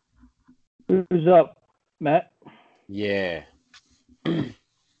 Who's up, Matt? Yeah.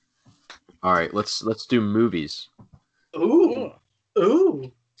 All right, let's do movies. Ooh.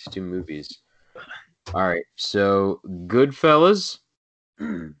 Let's do movies. All right, so Goodfellas.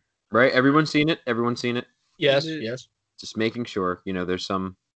 Right? Everyone's seen it? Yes. Just making sure. There's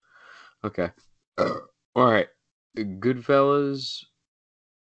some... Okay. All right. Goodfellas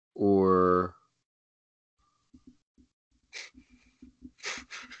or...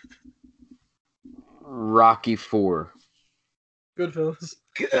 Rocky 4. Goodfellas.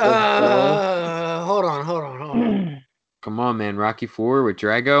 Hold on. Come on, man. Rocky 4 with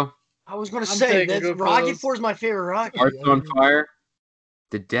Drago. I was gonna I'm say taking that's Rocky Goodfellas. 4 is my favorite Rocky. Hearts on Fire.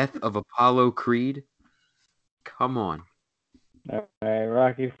 The Death of Apollo Creed. Come on. All right,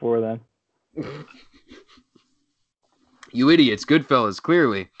 Rocky 4 then. You idiots. Goodfellas,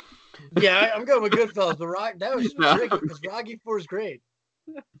 clearly. Yeah, I'm going with Goodfellas, but that was tricky because Rocky 4 is great.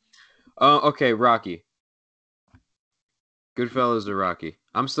 Okay, Rocky. Goodfellas or Rocky?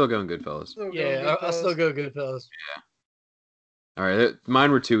 I'm still going Goodfellas. I'll still go Goodfellas. Yeah. All right,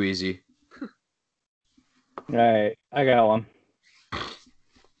 mine were too easy. All right, I got one. Oh,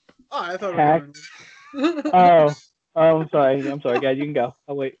 I thought Hack. we were going. Oh, I'm sorry, guys. You can go.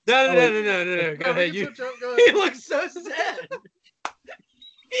 I'll wait. No. wait. Go No, ahead. we You. can switch up, go He ahead. looks so sad.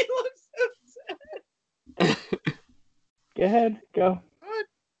 He looks so sad. Go ahead. Go. What?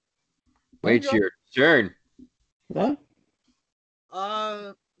 Wait Go. your turn. No?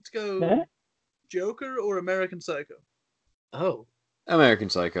 Let's go No? Joker or American Psycho. Oh, American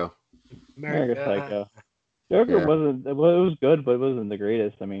Psycho. American Psycho. Joker Yeah. wasn't. Well, it was good, but it wasn't the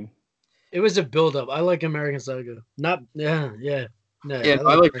greatest. I mean, It was a build-up. I like American Psycho. Not, yeah. No, Yeah,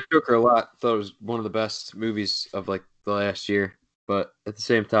 I like like Joker a lot. Thought it was one of the best movies of like the last year, but at the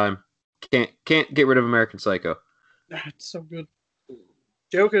same time, can't get rid of American Psycho. It's so good.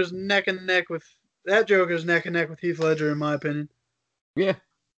 Joker's neck and neck with Heath Ledger, in my opinion. Yeah.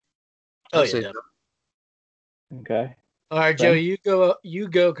 Oh I'd yeah. say Definitely. okay. All right, Ben? Joey, you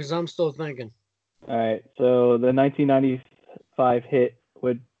go, because I'm still thinking. All right. So the 1995 hit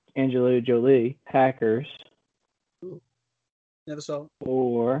with Angelina Jolie, Hackers, Never saw it.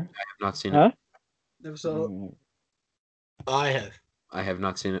 or I have not seen huh? Never saw it. I have. it. I have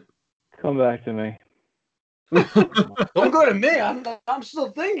not seen it. Come back to me. Don't go to me. I'm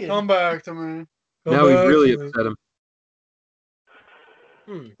still thinking. Come back to me. Now we really upset him.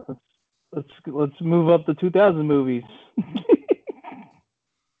 Let's move up the 2000 movies.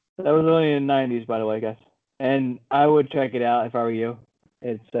 That was only in the 90s, by the way, guys. And I would check it out if I were you.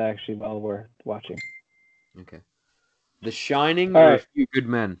 It's actually well worth watching. Okay. The Shining All or right. A Few Good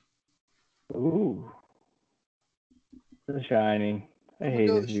Men? Ooh. The Shining. I I'm hate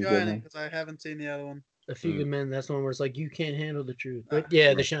gonna go it. The You Shining good because I haven't seen the other one. A Few Good Men. That's the one where it's like you can't handle the truth. But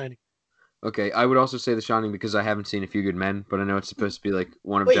yeah, The Shining. Okay, I would also say The Shining because I haven't seen A Few Good Men, but I know it's supposed to be like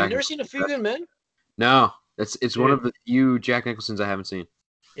one of Wait, Jack you've never seen A Few Good Men? No, it's one Dude. of the few Jack Nicholsons I haven't seen.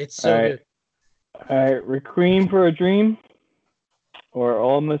 It's so All right. good. All right. Requiem for a Dream or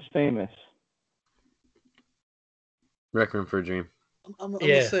Almost Famous? Requiem for a Dream. I'm Yeah.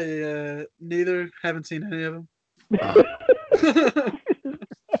 gonna say neither. Haven't seen any of them.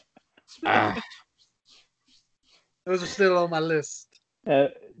 Ah, Those are still on my list.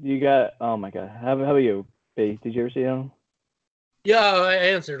 You got. Oh my God. How about you, B? Did you ever see them? Yeah, I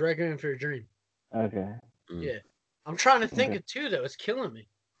answered. Requiem for a Dream. Okay. Yeah. I'm trying to think Okay. of two, though. It's killing me.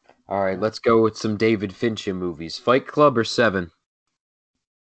 all right, let's go with some David Fincher movies. Fight Club or Seven?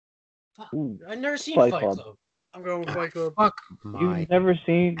 Ooh. I've never seen Fight Fight Club. Club. I'm going with Fight Club. Fuck my You've never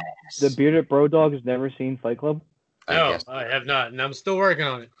seen the bearded bro dog has never seen Fight Club? I No, guess. I have not, and I'm still working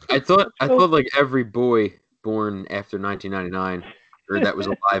on it. I thought like every boy born after 1999 or that was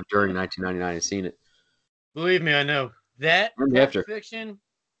alive during 1999 has seen it. Believe me, I know. That, And Pulp after. Fiction,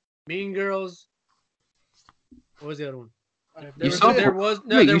 Mean Girls. What was the other one? You saw there Pulp- was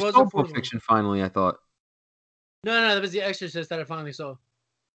no, Wait, there you was saw a Pulp fourth one. Fiction finally, I thought. No, that was The Exorcist that I finally saw.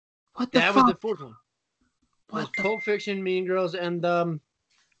 What the That fuck? was the fourth one. It was What the Pulp Fiction, Mean Girls, and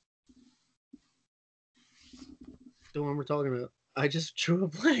the one we're talking about. I just drew a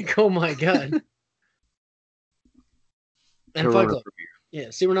blank. Oh my god. And Fight Corona Club. premiere. Yeah,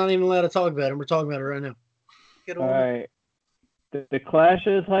 see, we're not even allowed to talk about it. And we're talking about it right now. Get All on it. right. The Clash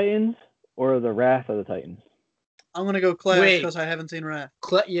of the Titans or the Wrath of the Titans? I'm gonna go Clash Wait. because I haven't seen Wrath.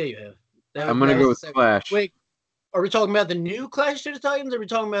 Yeah, you have. I'm gonna that go was with the second- Clash. Wait, are we talking about the new Clash of the Titans? Or are we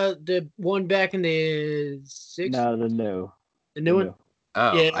talking about the one back in the 60s? No, the new. The new one?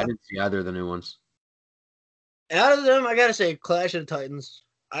 Oh, Yeah. I didn't see either of the new ones. Out of them, I gotta say Clash of the Titans.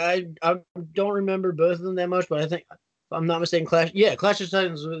 I don't remember both of them that much, but I think, if I'm not mistaken, Clash of the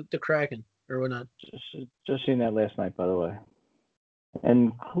Titans with the Kraken or whatnot. Just seen that last night, by the way.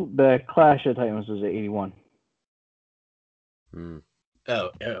 And the Clash of the Titans was at 81. Oh,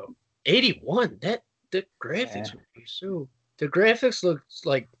 81. The graphics were so. The graphics looks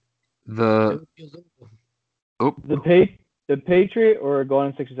like The The Patriot or Gone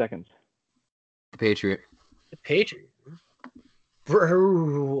in 60 Seconds? The Patriot. The Patriot.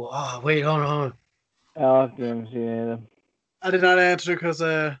 Bro, wait, hold on. Alex didn't see any of them. I did not answer because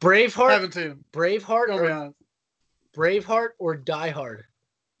Braveheart. haven't seen them. Braveheart To be or honest. Braveheart or Die Hard.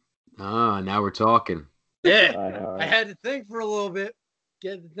 Ah, now we're talking. Yeah, Die Hard. I had to think for a little bit,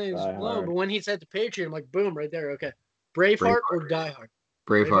 get the things Die flowing. Hard. But when he said the Patriot, I'm like, boom, right there. Okay, Braveheart or Die Hard.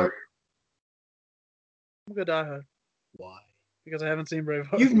 Braveheart. I'm gonna Die Hard Why? because I haven't seen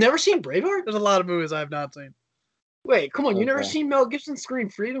Braveheart. You've never seen Braveheart? There's a lot of movies I have not seen. Wait, come on. You never Okay. seen Mel Gibson scream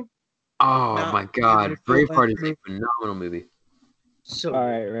Freedom? Oh No, my god. it's a full Braveheart is length a phenomenal movie. So All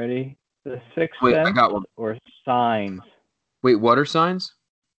right, ready? The Sixth Wait, I Sense got one. or Signs? Wait, what are signs?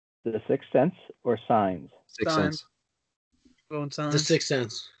 The Sixth Sense or Signs? Sixth Signs. Sense. Going The Signs. Sixth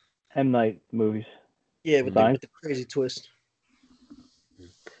Sense. M. Night movies. Yeah, with Signs? the crazy twist.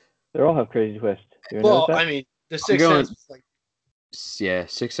 They all have crazy twists. You ever Well, notice that? I mean, the Sixth going- Sense was like, Yeah,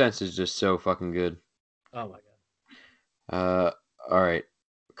 Sixth Sense is just so fucking good. oh my god. All right,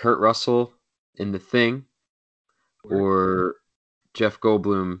 Kurt Russell in The Thing, or Jeff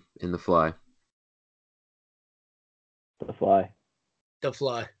Goldblum in The Fly. The Fly. The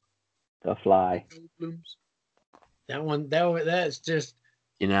Fly. The Fly. Blooms. That's just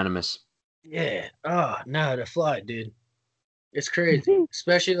Unanimous. yeah. Oh no, The Fly, dude. It's crazy,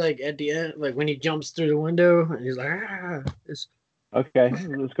 especially like at the end, like when he jumps through the window and he's like, ah, it's Okay,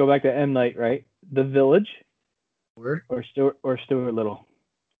 let's go back to M. Night, right? The Village word. or Stuart Little?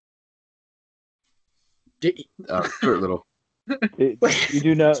 Stuart Little. You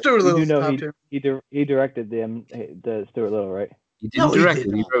do know Stuart you do Little's know top tier. he directed the Stuart Little, right? He didn't No, he direct did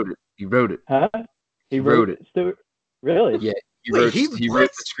it. He not. wrote it. He wrote it. Huh? He wrote it. Stuart, really? Yeah, he Wait, wrote. he He what?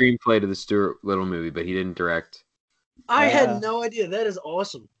 wrote the screenplay to the Stuart Little movie, but he didn't direct. I Wow. had no idea. That is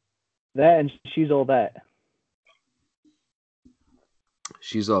awesome. That and She's All That.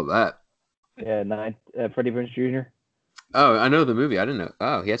 She's all that. Yeah, Freddie Prinze Jr. Oh, I know the movie. I didn't know.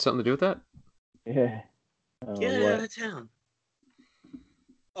 Oh, he had something to do with that. Yeah. Get What? out of town.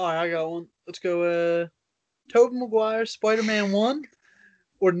 All right, I got one. Let's go. Tobey Maguire, Spider-Man 1,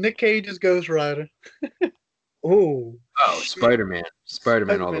 or Nick Cage's Ghost Rider. Oh, Oh, Spider-Man.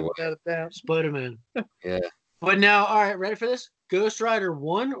 Spider-Man all the Spider-Man, way. without a doubt. Spider-Man. Yeah. But now, all right, ready for this? Ghost Rider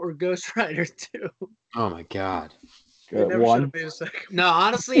 1 or Ghost Rider 2? Oh my God. They never should One. have made a second. No,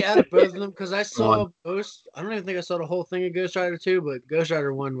 honestly, out of both of them, because I saw One. Ghost. I don't even think I saw the whole thing of Ghost Rider 2, but Ghost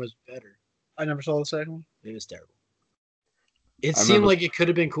Rider 1 was better. I never saw the second one. It was terrible. It I seemed remember- like it could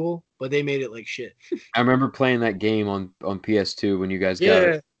have been cool, but they made it like shit. I remember playing that game on PS2 when you guys got Yeah,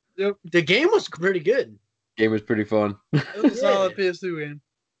 it. yep. The game was pretty good. Game was pretty fun. It was a solid PS2 game.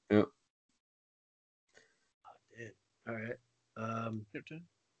 Yep. All right. Your turn.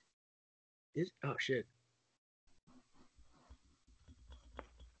 Oh shit.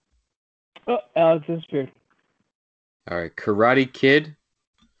 Oh, Alex disappeared. All right, Karate Kid.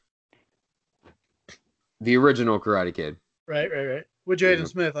 The original Karate Kid, Right. With Jaden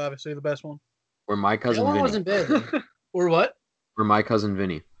Smith, obviously the best one. or My That Cousin one Vinny, wasn't bad. Though. Or what? or My Cousin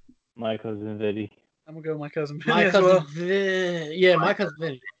Vinny. My cousin Vinny. I'm gonna go with my cousin Vinny My as cousin. well. Yeah, my cousin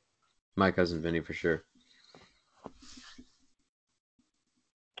Vinny. My Cousin Vinny for sure.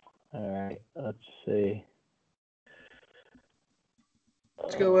 All right, let's see.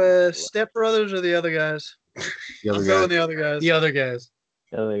 Let's go. Step Brothers or the other guys. The I'm other going guy. the other guys. The other guys.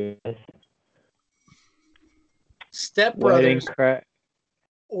 The other guys. Step Wedding Brothers crack.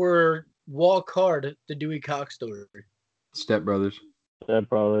 or Walk Hard, the Dewey Cox story. Step Brothers. Step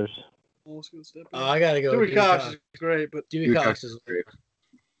Brothers. Let's go Step Oh, Brothers. I gotta go. with Dewey Cox is great, but Dewey Cox is great.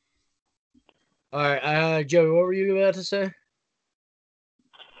 All right, Joey, what were you about to say?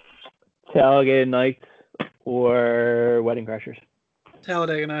 Talladega Nights or Wedding Crashers.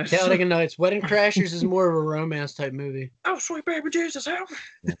 Talladega Nights. Talladega Nights. Wedding Crashers is more of a romance type movie. Oh, sweet baby Jesus, help!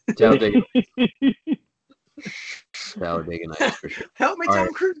 Talladega Nights for sure. Help me, All Tom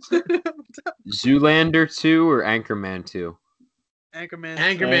right. Cruise. Zoolander 2 or Anchorman 2? Anchorman.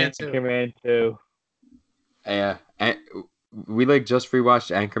 Anchorman 2. Anchorman 2. Yeah. We just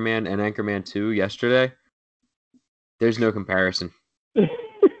rewatched Anchorman and Anchorman 2 yesterday. There's no comparison.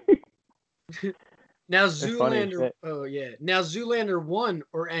 Now funny as Zoolander. shit. Oh yeah. Now Zoolander 1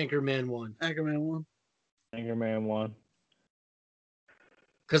 or Anchorman 1? Anchorman 1. Anchorman 1.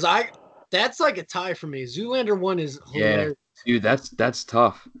 Because that's like a tie for me. Zoolander 1 is Yeah. hilarious. Dude, that's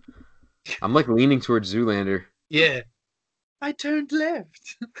tough. I'm leaning towards Zoolander. Yeah. I turned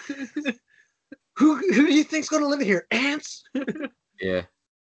left. Who do you think's gonna live here? Ants? Yeah.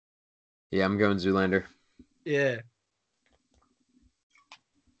 Yeah, I'm going Zoolander. Yeah.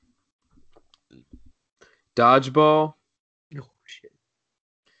 Dodgeball. Oh shit.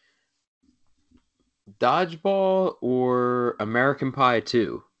 Dodgeball or American Pie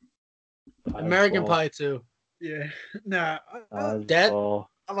 2? American Pie 2. Yeah. Nah. Dodgeball.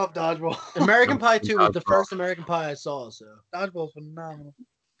 I love Dodgeball. American Pie 2 was the Dodgeball. first American Pie I saw, so. Dodgeball's phenomenal.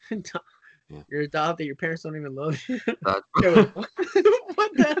 Yeah. You're adopted, your parents don't even love you. Dodgeball.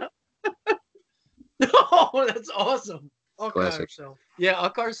 What the hell? No, that's awesome. I'll Classic. call ourselves. Yeah,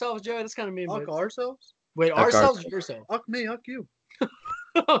 Uck ourselves, Joe. That's kind of mean. I'll but- call ourselves. Wait, Uck ourselves or yourself? Huck me, huck you.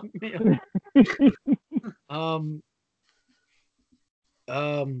 Oh, man.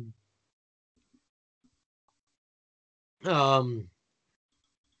 Um,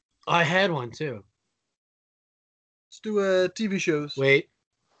 I had one too. Let's do TV shows. Wait,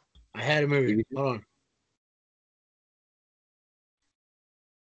 I had a movie. TV? Hold on.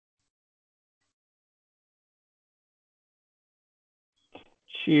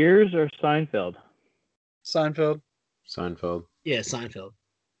 Cheers or Seinfeld? Seinfeld. Seinfeld. Yeah, Seinfeld.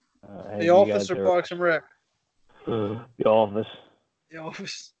 The Office or Parks and Rec? The Office. The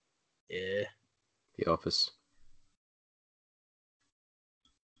Office. Yeah. The Office.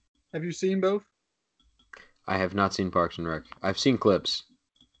 Have you seen both? I have not seen Parks and Rec. I've seen clips.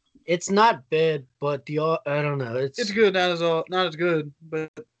 It's not bad, but I don't know. It's good, not as good, but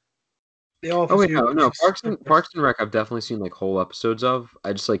The Office. Oh wait, no. Parks and Rec. I've definitely seen like whole episodes of.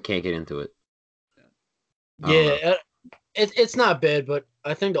 I just like can't get into it. Yeah, it's not bad, but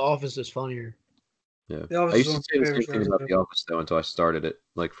I think The Office is funnier. Yeah, The Office I used is to one say of the my same favorite thing shows about The Office though until I started it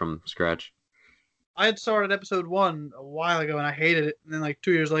like from scratch. I had started episode 1 a while ago and I hated it, and then like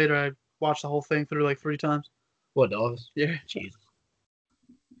 2 years later I watched the whole thing through like 3 times. What, The Office? Yeah. Jesus.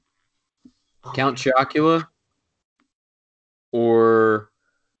 Oh, Count man. Chocula or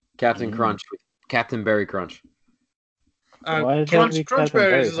Captain Crunch with Captain Berry Crunch. Why does it have to be Crunch Captain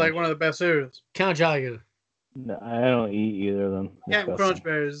Berry Berries is like Crunch? one of the best cereals. Count Chocula. No, I don't eat either of them. Captain Disgusting. Crunch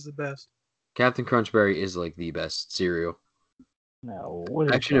Berries is the best. Captain Crunch Berry is like the best cereal. No, what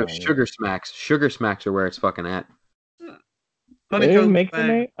is Actually, no. going on? Sugar Smacks. Sugar Smacks are where it's fucking at. They Honeycomb make them.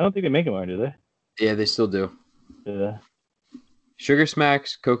 bang. I don't think they make them anymore, do they? Yeah, they still do. Do they? Sugar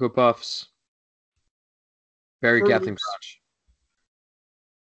Smacks, Cocoa Puffs, Berry Fruit Captain Loops. Crunch,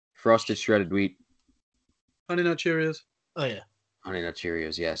 Frosted Shredded Wheat, Honey Nut Cheerios. Oh, yeah. Honey Nut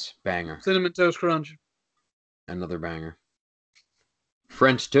Cheerios. Yes, banger. Cinnamon Toast Crunch. Another banger.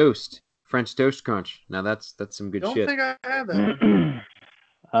 French Toast. French Toast Crunch. Now that's some good Don't shit. think I have that.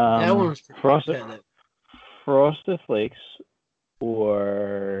 That one was Frosted, yeah, that- Frosted Flakes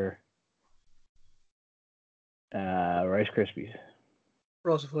or Rice Krispies.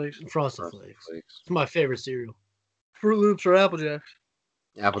 Frosted Flakes. Frosted Flakes. It's my favorite cereal. Fruit Loops or Apple Jacks.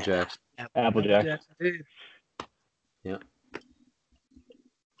 Apple Jacks. Apple Jack. Jacks, indeed. Yeah.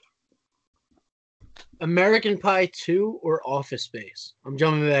 American Pie 2 or Office Space? I'm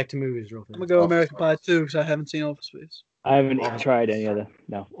jumping back to movies real quick. I'm gonna go American Pie 2 because I haven't seen Office Space. I haven't tried any other.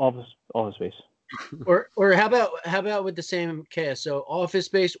 No, Office Space. Or how about with the same cast? So Office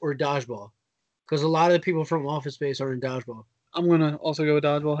Space or Dodgeball? Because a lot of the people from Office Space are in Dodgeball. I'm gonna also go with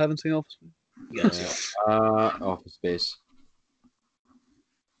Dodgeball. Haven't seen Office Space. Office Space.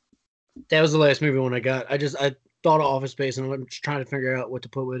 That was the last movie one I got. I thought of Office Space and I'm just trying to figure out what to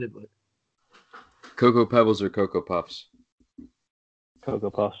put with it, but Cocoa Pebbles or Cocoa Puffs?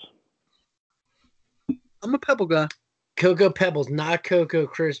 Cocoa Puffs. I'm a Pebble guy, Cocoa Pebbles, not Cocoa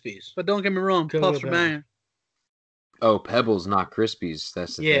Krispies. but don't get me wrong, Cocoa Puffs are Pebbles. banging. Oh, Pebbles, not Krispies.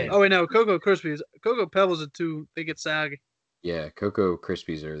 That's the Yeah. thing. Oh wait, no, Cocoa Krispies. Cocoa Pebbles are too. They get saggy. Yeah, Cocoa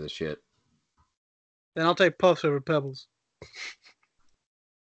Krispies are the shit. Then I'll take Puffs over Pebbles.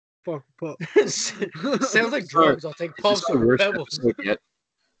 Fuck Puff. Sounds like drugs. I'll take Puffs Is this the over worst Pebbles. episode yet?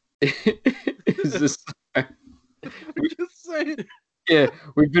 Is this? I'm just saying. Yeah,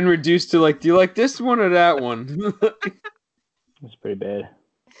 we've been reduced to like, do you like this one or that one? It's pretty bad.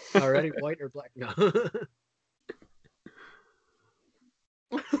 Already white or black? No.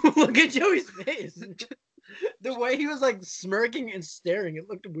 Look at Joey's face. The way he was like smirking and staring, it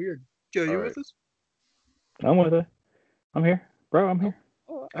looked weird. Joe, you All with us? I'm with it. I'm here, bro. I'm here.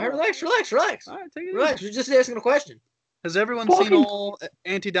 Oh, All right, relax. All All right, take it right, easy. we're just asking a question. Has everyone Fucking- seen all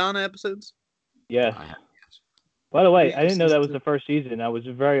Auntie Donna episodes? Yes. I have- By the way, Yeah, I didn't know that was season the first season. I was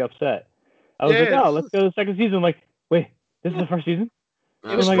very upset. I was Yeah. like, oh, let's go to the second season. I'm like, wait, this is the first season?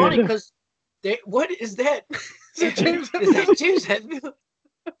 It was Oh my funny God. because what is that? Is that James Is that James Hetfield?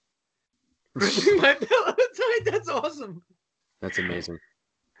 My pillow tonight. That's awesome. That's amazing.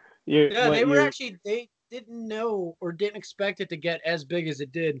 Yeah, they didn't know or didn't expect it to get as big as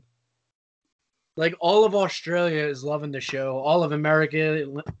it did. Like all of Australia is loving the show. All of America,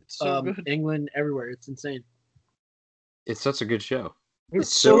 It's so good. England, everywhere. It's insane. It's such a good show.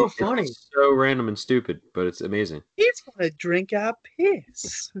 It's so funny. It's so random and stupid, but it's amazing. He's gonna drink our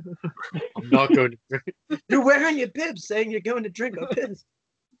piss. I'm not going to drink. You're wearing your bibs saying you're going to drink a piss.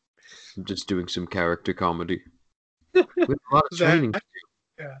 I'm just doing some character comedy. We have a lot of training.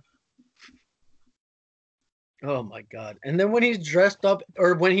 Oh my god. And then when he's dressed up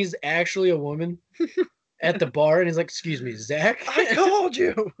or when he's actually a woman at the bar and he's like, excuse me, Zach? I called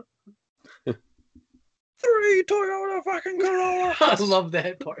you. 3 Toyota fucking Corolla. I love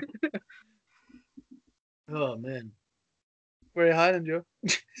that part. Oh man. Where are you hiding, Joe?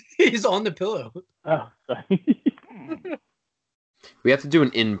 He's on the pillow. Oh, sorry. We have to do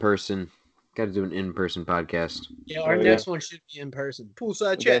an in-person. Got to do an in-person podcast. Yeah, our Oh, next one should be in person.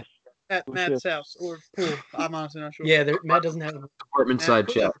 Poolside Okay. chat at We'll Matt's see. house or pool. I'm honestly not sure. Yeah, Matt doesn't have Apartment side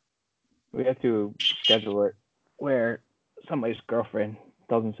cool. chat. We have to schedule it where somebody's girlfriend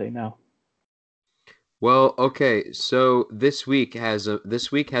doesn't say no. Well, okay. So this week has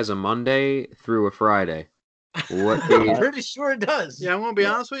a Monday through a Friday. What I'm days? pretty sure it does. Yeah, I'm gonna be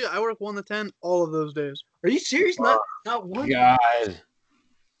honest with you. I work 1 to 10 all of those days. Are you serious? Not one. God.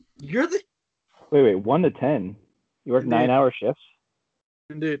 You're the Wait, 1 to 10. You work Indeed. 9-hour shifts?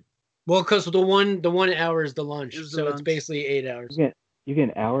 Indeed. well, because the 1 hour is the lunch, Is the so it's lunch. basically 8 hours. You get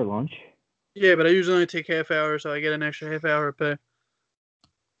an hour lunch? Yeah, but I usually only take half hour, so I get an extra half hour of pay.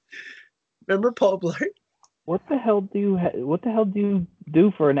 Remember Paul Blart? What the hell do you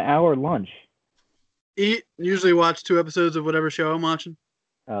do for an hour lunch? Eat. Usually watch 2 episodes of whatever show I'm watching.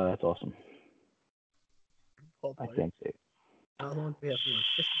 Oh, that's awesome. Paul I Blart. can't say it. How long do we have for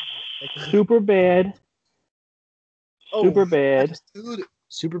lunch? Super bad. Super bad. Dude.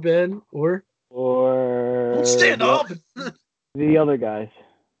 Super bad or Or Stand up. the other guys.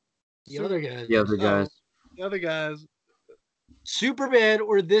 the other guys. The other guys. The other guys. Super bad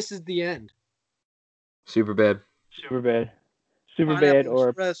or this is the end. Super bad. Super bad. Super Pineapple bad or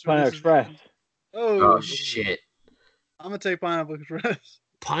Express or Pineapple This Is the Express. End. Oh, Oh shit. I'm gonna take Pineapple Express.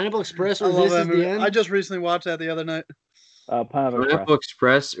 Pineapple Express I or love this that is movie. the end. I just recently watched that the other night. Pineapple Pineapple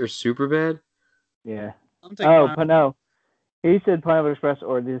Express. Express or Super bad? Yeah. I'm taking Oh, Pineapple. no. He said Pineapple Express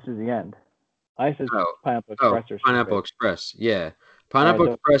or This Is the End. I said Oh. Pineapple Oh, Express or Pineapple Super Express. Yeah. Pineapple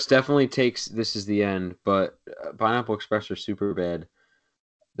so- Express definitely takes This Is the End, but Pineapple Express or Super bad.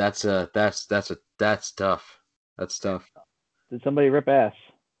 That's tough. That's tough. Bad. Did somebody rip ass?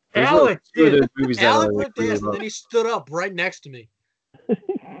 There's Alex two of did. those movies that Alex I ripped really ass and love. then he stood up right next to me.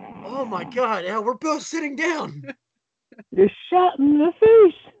 Oh my god, Al, we're both sitting down. You're shot in the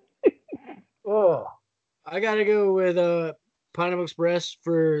face. Oh. I gotta go with Pineapple Express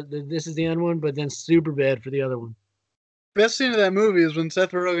for the This Is the End one, but then Super Bad for the other one. Best scene of that movie is when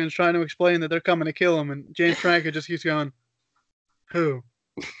Seth Rogen's trying to explain that they're coming to kill him, and James Franco just keeps going, "Who?"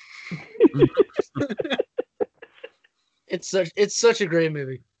 It's such a great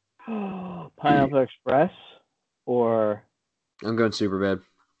movie. Pineapple Express or I'm going Super bad.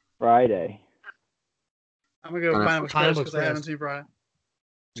 Friday. I'm gonna go Pineapple Pineapple Express because I Express. haven't seen Friday.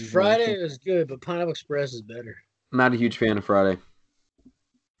 Friday is good, but Pineapple Express is better. I'm not a huge fan of Friday.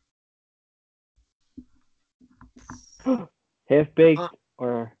 Half Baked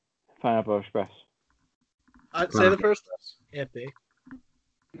or Pineapple Express. I'd say the first. Yeah, big. I'm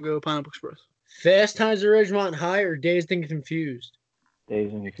gonna go Pineapple Express. Fast Times at Ridgemont High or Dazed and Confused?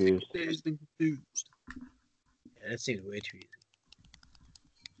 Dazed and Confused. Dazed and Confused. Yeah, that seems way too easy.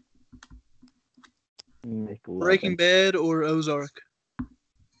 Breaking Bad or Ozark?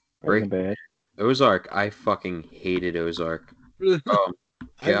 Breaking Bad. Ozark. I fucking hated Ozark. Really? Oh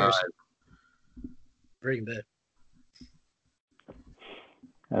I've never god. seen Breaking Bad.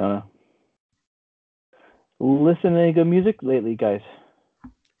 I don't know. Listen to any good music lately, guys?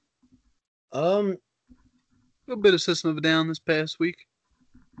 A little bit of System of a Down this past week.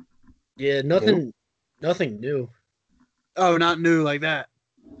 Yeah, nothing new. Oh, not new like that.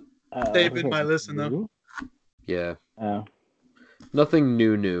 They've was been my listen though. new? Yeah. Oh. Nothing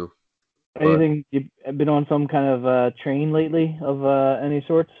new. Anything? You've been on some kind of train lately of any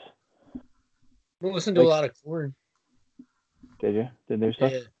sorts? We'll listen to a lot of Korn. Did you? Did new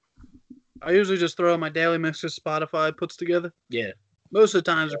stuff? Yeah, I usually just throw my daily mixes Spotify puts together. yeah. Most of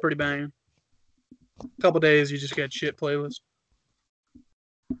the times they're pretty banging. A couple days you just get shit playlist.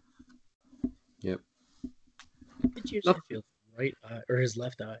 Yep. Look at James Hetfield's right eye or his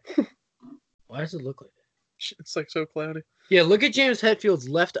left eye. Why does it look like that? It's like so cloudy. Yeah, look at James Hetfield's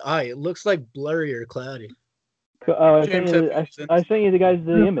left eye. It looks like blurry or cloudy. Oh, James I sent you the guys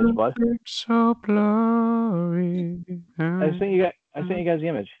the image, bud. So blurry. I sent you guys the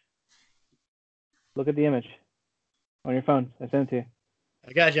image. Look at the image on your phone. I sent it to you.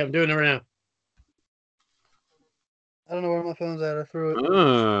 I got you. I'm doing it right now. I don't know where my phone's at. I threw it.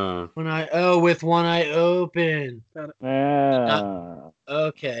 With one eye open. Yeah.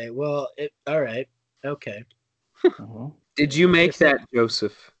 Okay. Well, all right. Okay. Uh-huh. Did you make that,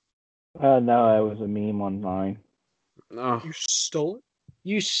 Joseph? No, it was a meme online. Oh, You stole it?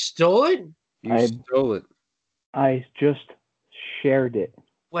 You stole it? you stole it. I just shared it.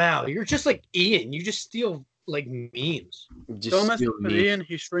 Wow, you're just like Ian. You just steal like memes. Just Don't mess steal with me. Ian.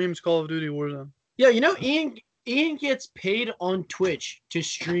 He streams Call of Duty Warzone. Yeah, you know Ian gets paid on Twitch to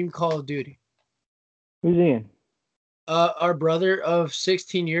stream Call of Duty. Who's Ian? Our brother of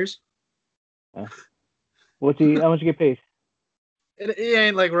 16 years. What's he? How much you get paid? He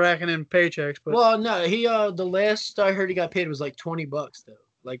ain't like racking in paychecks, but Well, no, he the last I heard he got paid was like $20 though.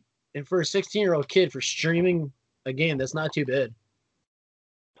 Like, and for a 16-year-old kid for streaming a game, that's not too bad.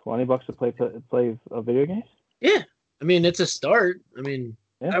 $20 to play a video game? Yeah, I mean, it's a start. I mean,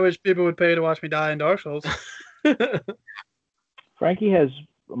 Yeah. I wish people would pay to watch me die in Dark Souls. Frankie has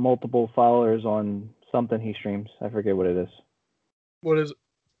multiple followers on something he streams. I forget what it is. What is it?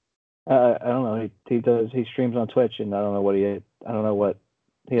 I don't know. He streams on Twitch, and I don't know what he has.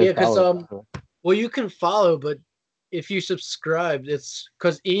 Yeah, 'cause, followers. well, you can follow, but if you subscribe, it's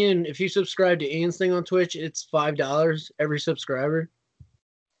because Ian. If you subscribe to Ian's thing on Twitch, it's $5 every subscriber,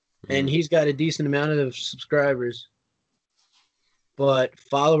 and he's got a decent amount of subscribers. But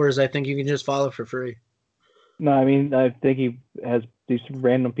followers, I think you can just follow for free. No, I mean, I think he has these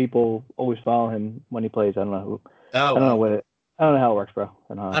random people always follow him when he plays. I don't know who. Oh, I don't know what it. I don't know how it works, bro.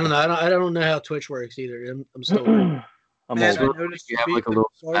 I don't know. I don't know how Twitch works either. I'm still. I'm Man, old. I noticed You have the like a beat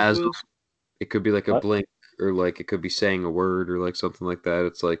little Dark spasm. Souls. It could be like a What? blink, or like it could be saying a word, or like something like that.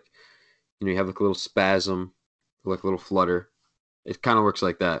 It's like, you have like a little spasm, or like a little flutter. It kind of works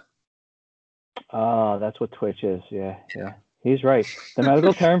like that. Oh, that's what Twitch is. Yeah. He's right. The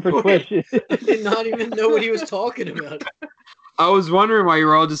medical term for Twitch. I did not even know what he was talking about. I was wondering why you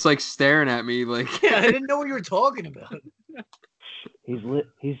were all just like staring at me, like. Yeah, I didn't know what you were talking about. He's lit.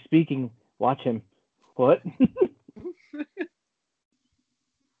 He's speaking. Watch him. What?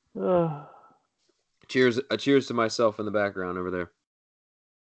 Cheers! Cheers to myself in the background over there.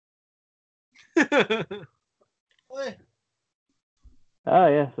 What? Oh,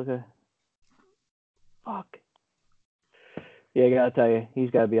 yes. Okay. Fuck. Yeah, I gotta tell you, he's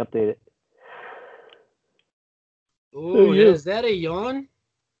gotta be updated. Oh, yeah. is that a yawn?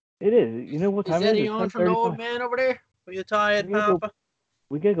 It is. You know what Is time that it a is? yawn from the old 10:35. man over there? Are you tired, We gotta go- Papa?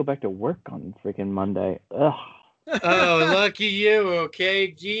 We gotta go back to work on freaking Monday. Ugh. Oh, lucky you.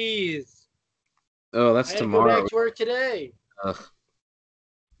 Okay, jeez. Oh, I that's had to go tomorrow. back to work today. Ugh.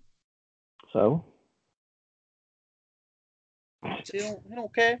 So You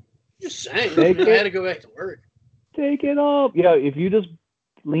don't care? Just saying. Take I it. had to go back to work. take it off. Yeah, if you just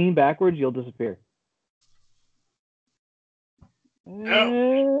lean backwards, you'll disappear.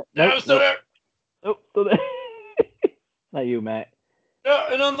 No. Nope, I'm still there. nope, still there. Not you, Matt. No,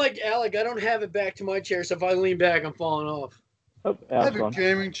 and unlike Alec, I don't have it back to my chair, so if I lean back, I'm falling off. Oh, I Alex have a gone.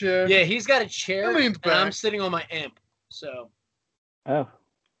 gaming chair. Yeah, he's got a chair, That means and I'm back. sitting on my amp. So, Oh,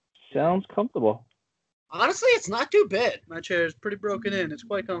 sounds comfortable. honestly, it's not too bad. My chair is pretty broken in. It's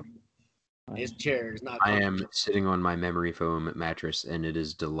quite comfortable. His chair is not I am comfortable. sitting on my memory foam mattress, and it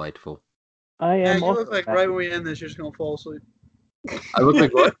is delightful. I Yeah, am. you also look like right when we end this, you're just gonna fall asleep. I look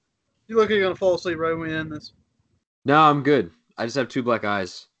like what? You look like you're gonna fall asleep right when we end this. No, I'm good. I just have two black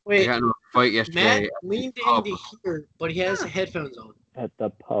eyes. I Wait, got into a fight yesterday. Matt leaned Oh. into here, but he has headphones on. at the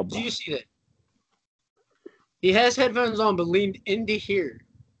pub. Do you see that? He has headphones on, but leaned into here.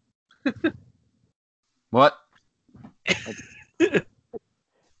 What?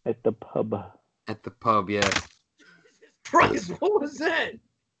 At the pub. At the pub, yeah. Christ, what was that?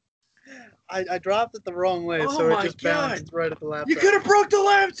 I dropped it the wrong way, Oh so my it just God. bounced right at the laptop. You could have broke the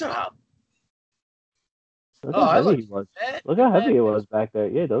laptop. Look Oh, how I heavy look he was. fat. Look how heavy he was back there.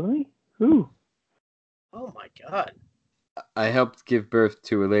 Yeah, doesn't he? Ooh. Oh my God. I helped give birth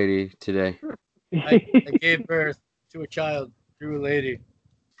to a lady today. I gave birth to a child through a lady.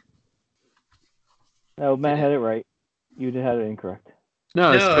 No, Matt had it right. You had it incorrect.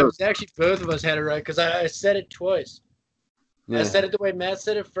 No, it's No, it close. was actually both of us had it right because I said it twice. I Yeah, said it the way Matt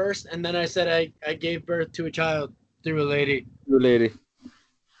said it first, and then I said I gave birth to a child through a lady. a lady.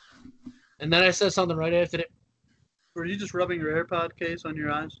 And then I said something right after that. Were you just rubbing your AirPod case on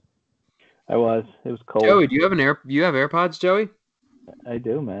your eyes? I was. It was cold. Joey, do you have you have AirPods, Joey? I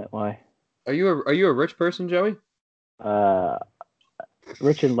do, Matt. Why? Are you a rich person, Joey?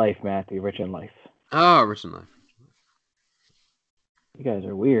 Rich in life, Matthew. Rich in life. Oh, rich in life. You guys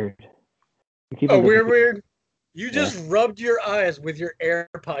are weird. You keep Oh, on we're looking- weird. You just rubbed your eyes with your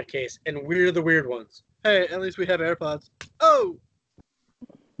AirPod case, and we're the weird ones. Hey, at least we have AirPods. Oh,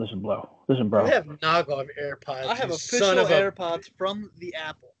 Listen, bro. You have knockoff AirPods. I have you official son of a- AirPods from the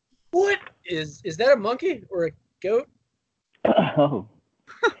Apple. What is that? A monkey or a goat Oh,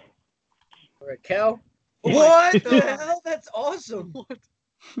 or a cow? Oh my What God. the hell? That's awesome.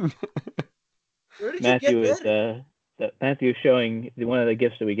 Where did Matthew you is get that? Matthew showing one of the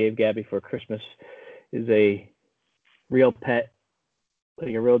gifts that we gave Gabby for Christmas is a real pet,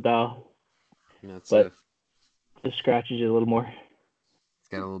 like a real doll. That's But- Just scratches you a little more. it's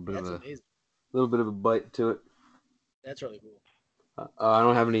got a That's amazing. little bit of a bite to it. That's really cool. I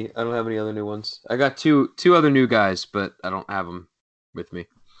don't have any other new ones. I got two other new guys, but I don't have them with me.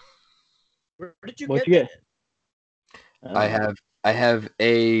 Where did you What'd get you that? get? I have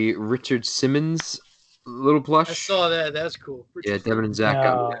a Richard Simmons little plush. I saw that. That's cool. Yeah, Devin and Zach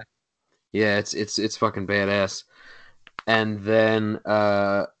got me No. that. Yeah, it's fucking badass. And then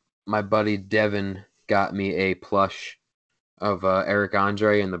my buddy Devin got me a plush of Eric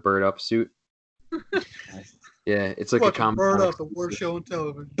Andre in the Bird Up suit. Yeah, it's like Fucking a Bird comic. Up, the worst show on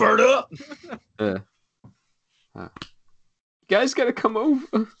television. Bird Up. You guys gotta come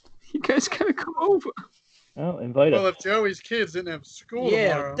over. You guys gotta come over. Oh, invite Well, us. if Joey's kids didn't have school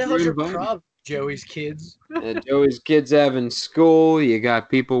Yeah, tomorrow. what the hell's your invited. problem, Joey's kids? Joey's kids having school. You got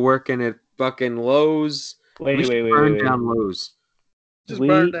people working at fucking Lowe's. Wait. Burn down Lowe's. Just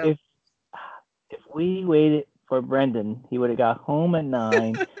burn down. If we waited for Brendan, he would have got home at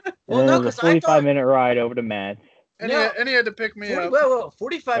 9. Well, and no, then it was 'cause a I 45-minute ride over to Matt's. And, No. he had to pick me up.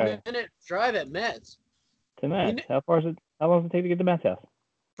 45-minute drive at Mets. To Matt's. kn- How long does it take to get to Matt's house?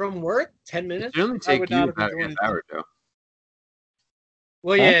 From work, 10 minutes? It only I take would you not have about enjoyed an it. hour, Joe.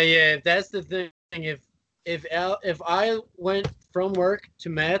 Well, Huh? yeah. That's the thing. If I went from work to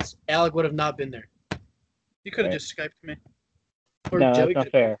Matt's, Alec would have not been there. You could have Right. just Skyped me. Or No, Joey that's not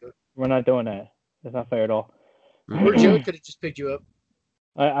could've fair. picked you We're not doing that. That's not fair at all. up. Or Joey could have just picked you up.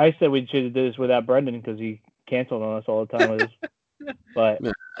 I said we should have did this without Brendan because he canceled on us all the time with us. But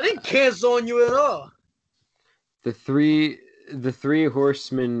I didn't cancel on you at all. The three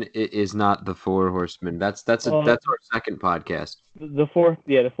horsemen is not the four horsemen. That's our second podcast. the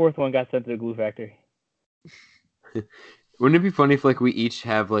fourth one got sent to the glue factory. Wouldn't it be funny if like we each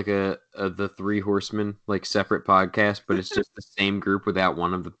have like a the three horsemen like separate podcast, but it's just the same group without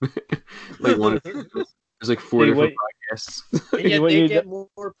one of the like one of there's like four See, different podcasts. And yet What they you get more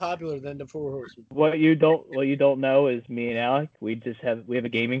popular than the Four Horsemen. What you don't know is me and Alec. We have a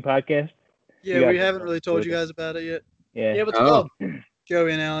gaming podcast. Yeah, You we guys- haven't really told you guys about it yet. Yeah. Yeah, what's it Oh. called?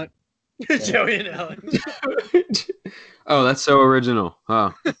 Joey and Alec. Joey and Alec. Oh, that's so original.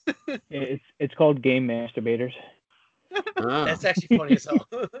 Oh. It's called Game Masturbators. Oh. That's actually funny as hell.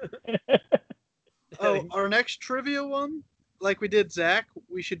 Oh, our next trivia one, like we did Zach,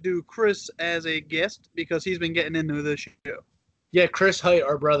 we should do Chris as a guest because he's been getting into this show. Yeah, Chris Height,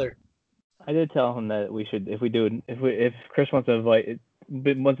 our brother. I did tell him that we should, if Chris wants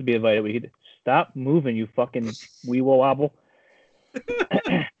to be invited, we could stop moving, you fucking weeble wobble.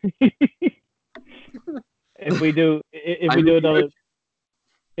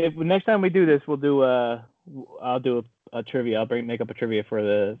 If next time we do this, we'll do I'll do a trivia. Make up a trivia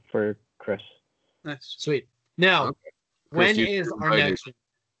for Chris. Nice. Sweet. Now, Okay. when Chris, you is our invited. next one?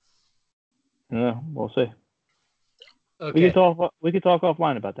 Yeah, we'll see. Okay. We could talk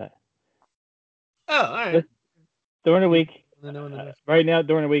offline about that Oh, all right. during the week. No. Right now,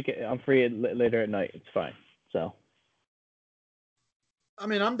 during the week, I'm free later at night. It's fine. So I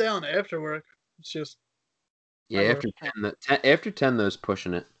mean, I'm down after work. It's just Yeah, after 10 those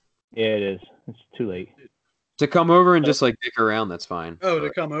pushing it. yeah, it is. It's too late. To come over and just like dick around, that's fine.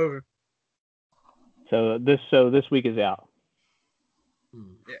 to come over. So this week is out.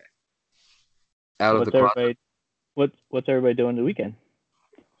 Out of What's the closet. everybody? What's everybody doing the weekend?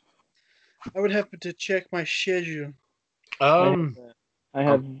 I would have to check my schedule. Um, I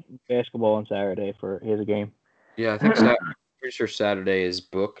have basketball on Saturday he has a game. Yeah, I think pretty sure Saturday is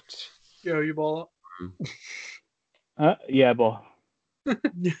booked. Yo, you ball up? Yeah, ball. I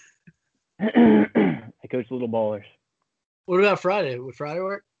coach little ballers. what about Friday? Would Friday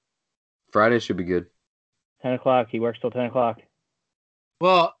work? Friday should be good. 10 o'clock. He works till 10 o'clock.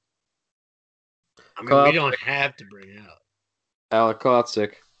 Well, I mean, Call we out don't sick. have to bring it out. Alec, call out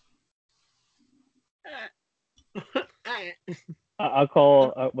sick. I'll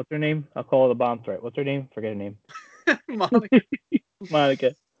call. What's her name? I'll call the bomb threat. What's her name? Forget her name. Monica.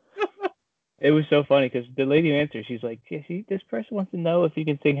 Monica. It was so funny because the lady answered. She's like, yeah, this person wants to know if you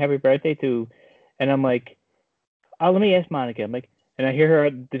can sing Happy Birthday to, and I'm like, let me ask Monica. I'm like, and I hear her.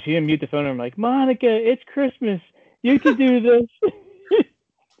 Did she unmute the phone? I'm like, Monica, it's Christmas. You can do this.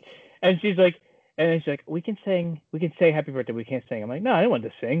 And she's like, we can say Happy Birthday. We can't sing. I'm like, no, I don't want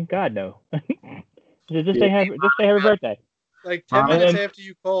to sing. God no. Just say Happy Birthday. Like 10 And minutes then- after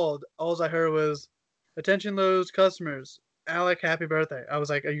you called, all I heard was, "Attention, those customers. Alec, happy birthday." I was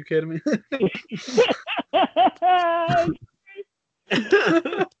like, "Are you kidding me?"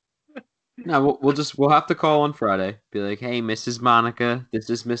 No, we'll have to call on Friday. Be like, hey, Mrs. Monica, this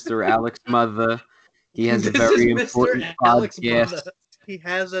is Mr. Alec's mother. He has a This very is Mr. important Alec's podcast. mother. He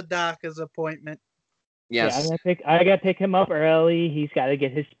has a doctor's appointment. Yes. Yeah, I gotta pick him up early. He's got to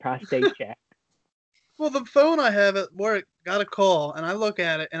get his prostate checked. Well, the phone I have at work got a call, and I look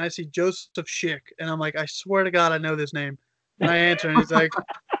at it, and I see Joseph Schick, and I'm like, I swear to God, I know this name. And I answer, and he's like,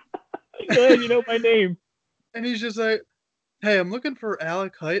 Good, you know my name. and he's just like, "Hey, I'm looking for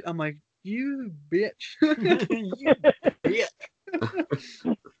Alec Height." I'm like, "You bitch." Yeah.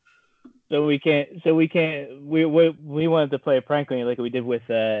 So we can't. We wanted to play a prank on you like we did with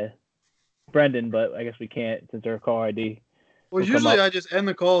Brendan, but I guess we can't since our call ID. Well, will come usually up. I just end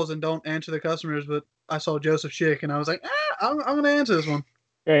the calls and don't answer the customers, but I saw Joseph Schick and I was like, I'm going to answer this one.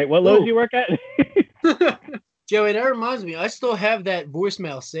 All right, what Lowe's Ooh. you work at? Joey, that reminds me. I still have that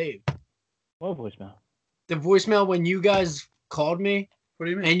voicemail saved. What voicemail? The voicemail when you guys called me What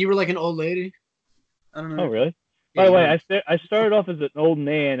do you mean? and you were like an old lady. I don't know. Oh, really? Yeah, By the you way, were. I started off as an old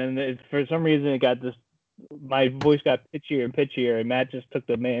man, and for some reason it got this. My voice got pitchier and pitchier, and Matt just took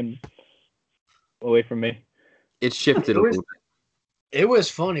the man away from me. It shifted a little bit. It was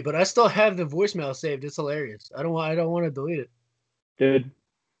funny, but I still have the voicemail saved. It's hilarious. I don't want to delete it. Dude,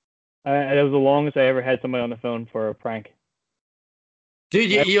 that was the longest I ever had somebody on the phone for a prank.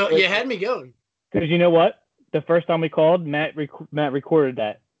 Dude, you had me going. Because you know what? The first time we called, Matt recorded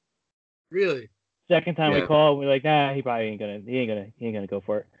that. Really? Second time we called, we're like, nah, he ain't gonna go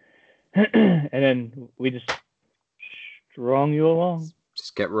for it. And then we just strung you along.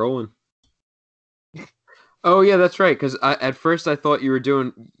 Just get rolling. Oh yeah, that's right. Because at first I thought you were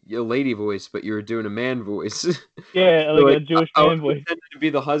doing a lady voice, but you were doing a man voice. Yeah, like a Jewish man voice. Pretending to be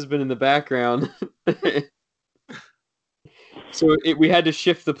the husband in the background. So we had to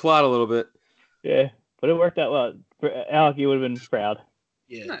shift the plot a little bit. Yeah, but it worked out well. Alec, you would have been proud.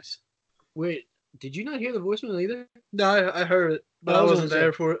 Yeah. Nice. Wait, did you not hear the voicemail either? No, I heard it, but I I was wasn't gonna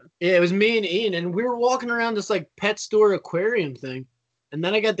there say. for it. Yeah, it was me and Ian, and we were walking around this like pet store aquarium thing, and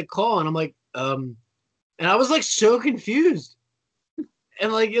then I got the call, and I'm like, and I was like so confused,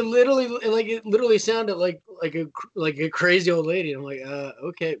 and like it literally sounded like a crazy old lady. I'm like,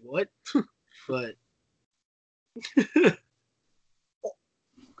 okay, what? But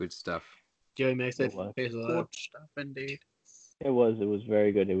Good stuff. Joey makes that It was. face a lot. Good stuff, indeed. It was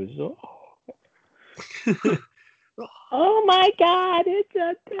very good. It was. Oh my God! It's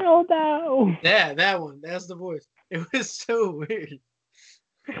a dildo. Yeah, that one. That's the voice. It was so weird.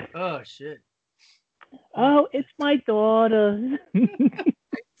 Oh shit. Oh, it's my daughter.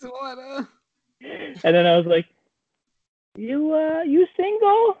 Daughter. And then I was like, you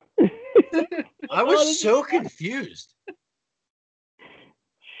single? I was so confused.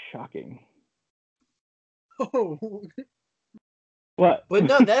 Shocking. Oh, What? But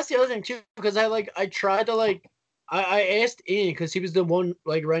no, that's the other thing too, because I tried to I asked Ian because he was the one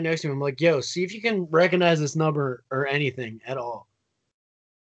like right next to him. I'm like, yo, see if you can recognize this number or anything at all.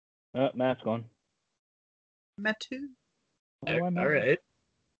 Matt's gone. Matt too. Why am I All right.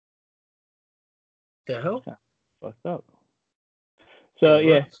 The hell? fucked up? So It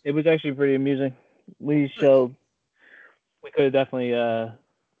yeah, was. it was actually pretty amusing. We could have definitely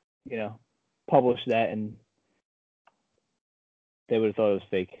published that, and they would have thought it was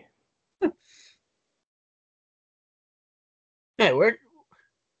fake. Hey, where?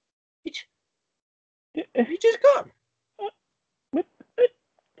 He just gone.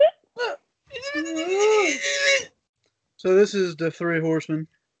 So this is the Three Horsemen.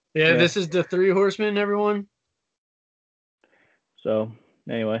 Yeah, Yeah. this is the Three Horsemen, everyone. So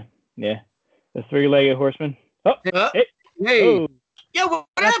anyway, yeah, the three-legged horseman. Oh, Hey, oh, Yo, what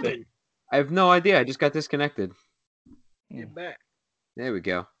happened? I have no idea. I just got disconnected. Get back. There we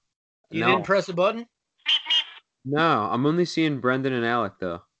go. You No, didn't press the button? no, I'm only seeing Brendan and Alec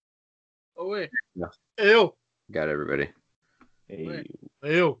though. Oh wait. Ew. Got everybody. hey.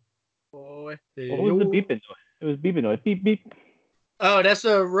 Ew. Boy. What was the beeping noise? It was beeping noise. Beep beep. Oh, that's a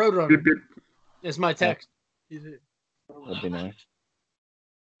Roadrunner. It's my text. That'd be nice.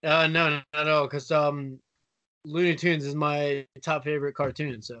 No, not at all, because Looney Tunes is my top favorite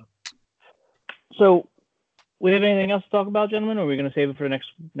cartoon. So, we have anything else to talk about, gentlemen, or are we going to save it for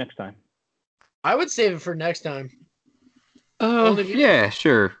next time? I would save it for next time. Only be- Yeah,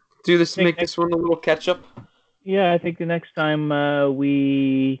 sure. Do this. Think Make this one a little catch up. Yeah, I think the next time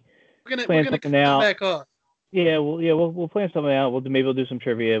We're gonna Plan come something out. back off. we'll plan something out. Maybe we'll do some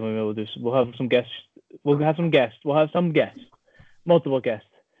trivia. We'll have some guests. We'll have some guests. Multiple guests.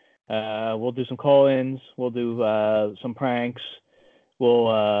 We'll do some call-ins. We'll do some pranks.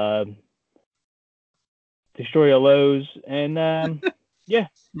 We'll destroy your lows, and yeah,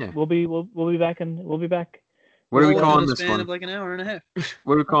 Yeah. we'll be back. We'll be back. What are we All calling in the this span one? of like an hour and a half.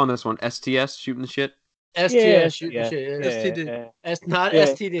 What are we calling this one? STS, shooting the shit. STS, shoot the shit. yeah, STD. Not Yeah.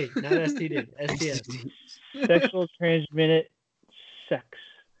 STD, not STD, STS. Sexual transmitted sex.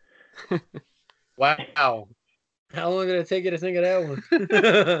 Wow. How long did it take you to think of that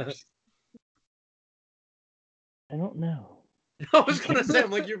one? I don't know. I was gonna say,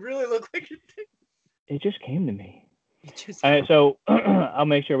 I'm like, you really look like you think. It just came to me. You just- All right, so I'll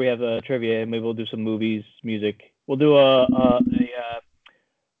make sure we have trivia, and maybe we'll do some movies, music. We'll do a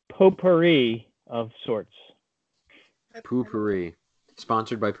potpourri of sorts. Poopery.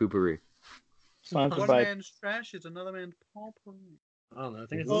 Sponsored by Poopery. Sponsored One by man's trash is another man's potpourri. I don't know. I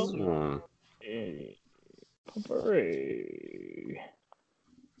think it's Ooh. potpourri.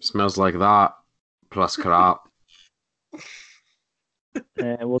 Smells like that. Plus crap.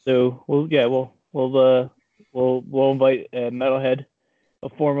 And we'll invite a metalhead, a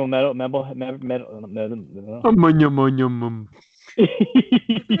formal metal.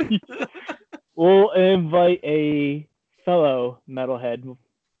 We'll invite a fellow metalhead,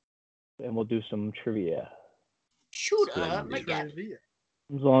 and we'll do some trivia. shoot Splendid. my god. Trivia.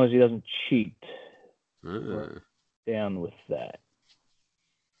 As long as he doesn't cheat, Uh, down with that.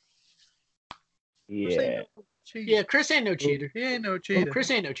 Chris ain't Yeah. no cheater. Yeah, Chris ain't no cheater. He ain't no cheater.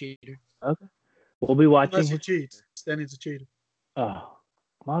 Chris ain't no cheater. We'll be watching. Unless he cheats, then he's a cheater. Oh,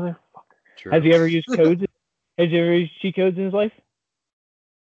 motherfucker. true. Has he ever used codes? Has he ever used cheat codes in his life?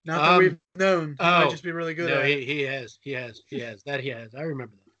 Not that we've known. He might oh, just be really good No, at it. he has. That he has. I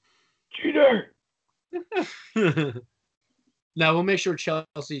remember Cheater! that. Now we'll make sure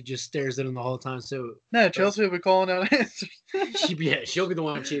Chelsea just stares at him the whole time. So No, Chelsea will be calling out answers. she'll be the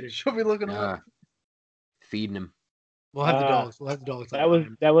one cheating. She'll be looking up. Feeding him. We'll have the Uh, dogs. We'll have the dogs. That was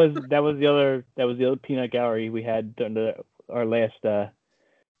the other peanut gallery we had during our last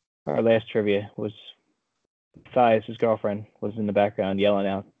trivia. Was Thias, his girlfriend, was in the background yelling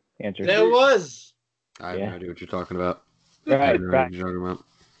out answers. There was. I have Yeah. no idea what you're talking about. I Right, have no idea right, what you're talking about.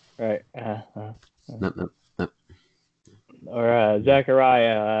 right. Nope. Or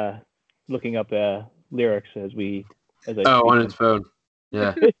Zachariah looking up lyrics as I Oh, speak. on his phone.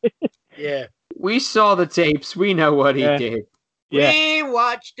 Yeah. Yeah. We saw the tapes. We know what he Yeah. did. Yeah. We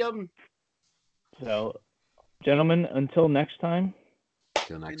watched them. So, gentlemen, until next time,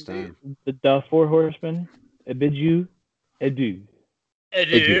 Till next Indeed. time. the Four Horsemen bid you adieu.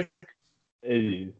 Adieu. Adieu.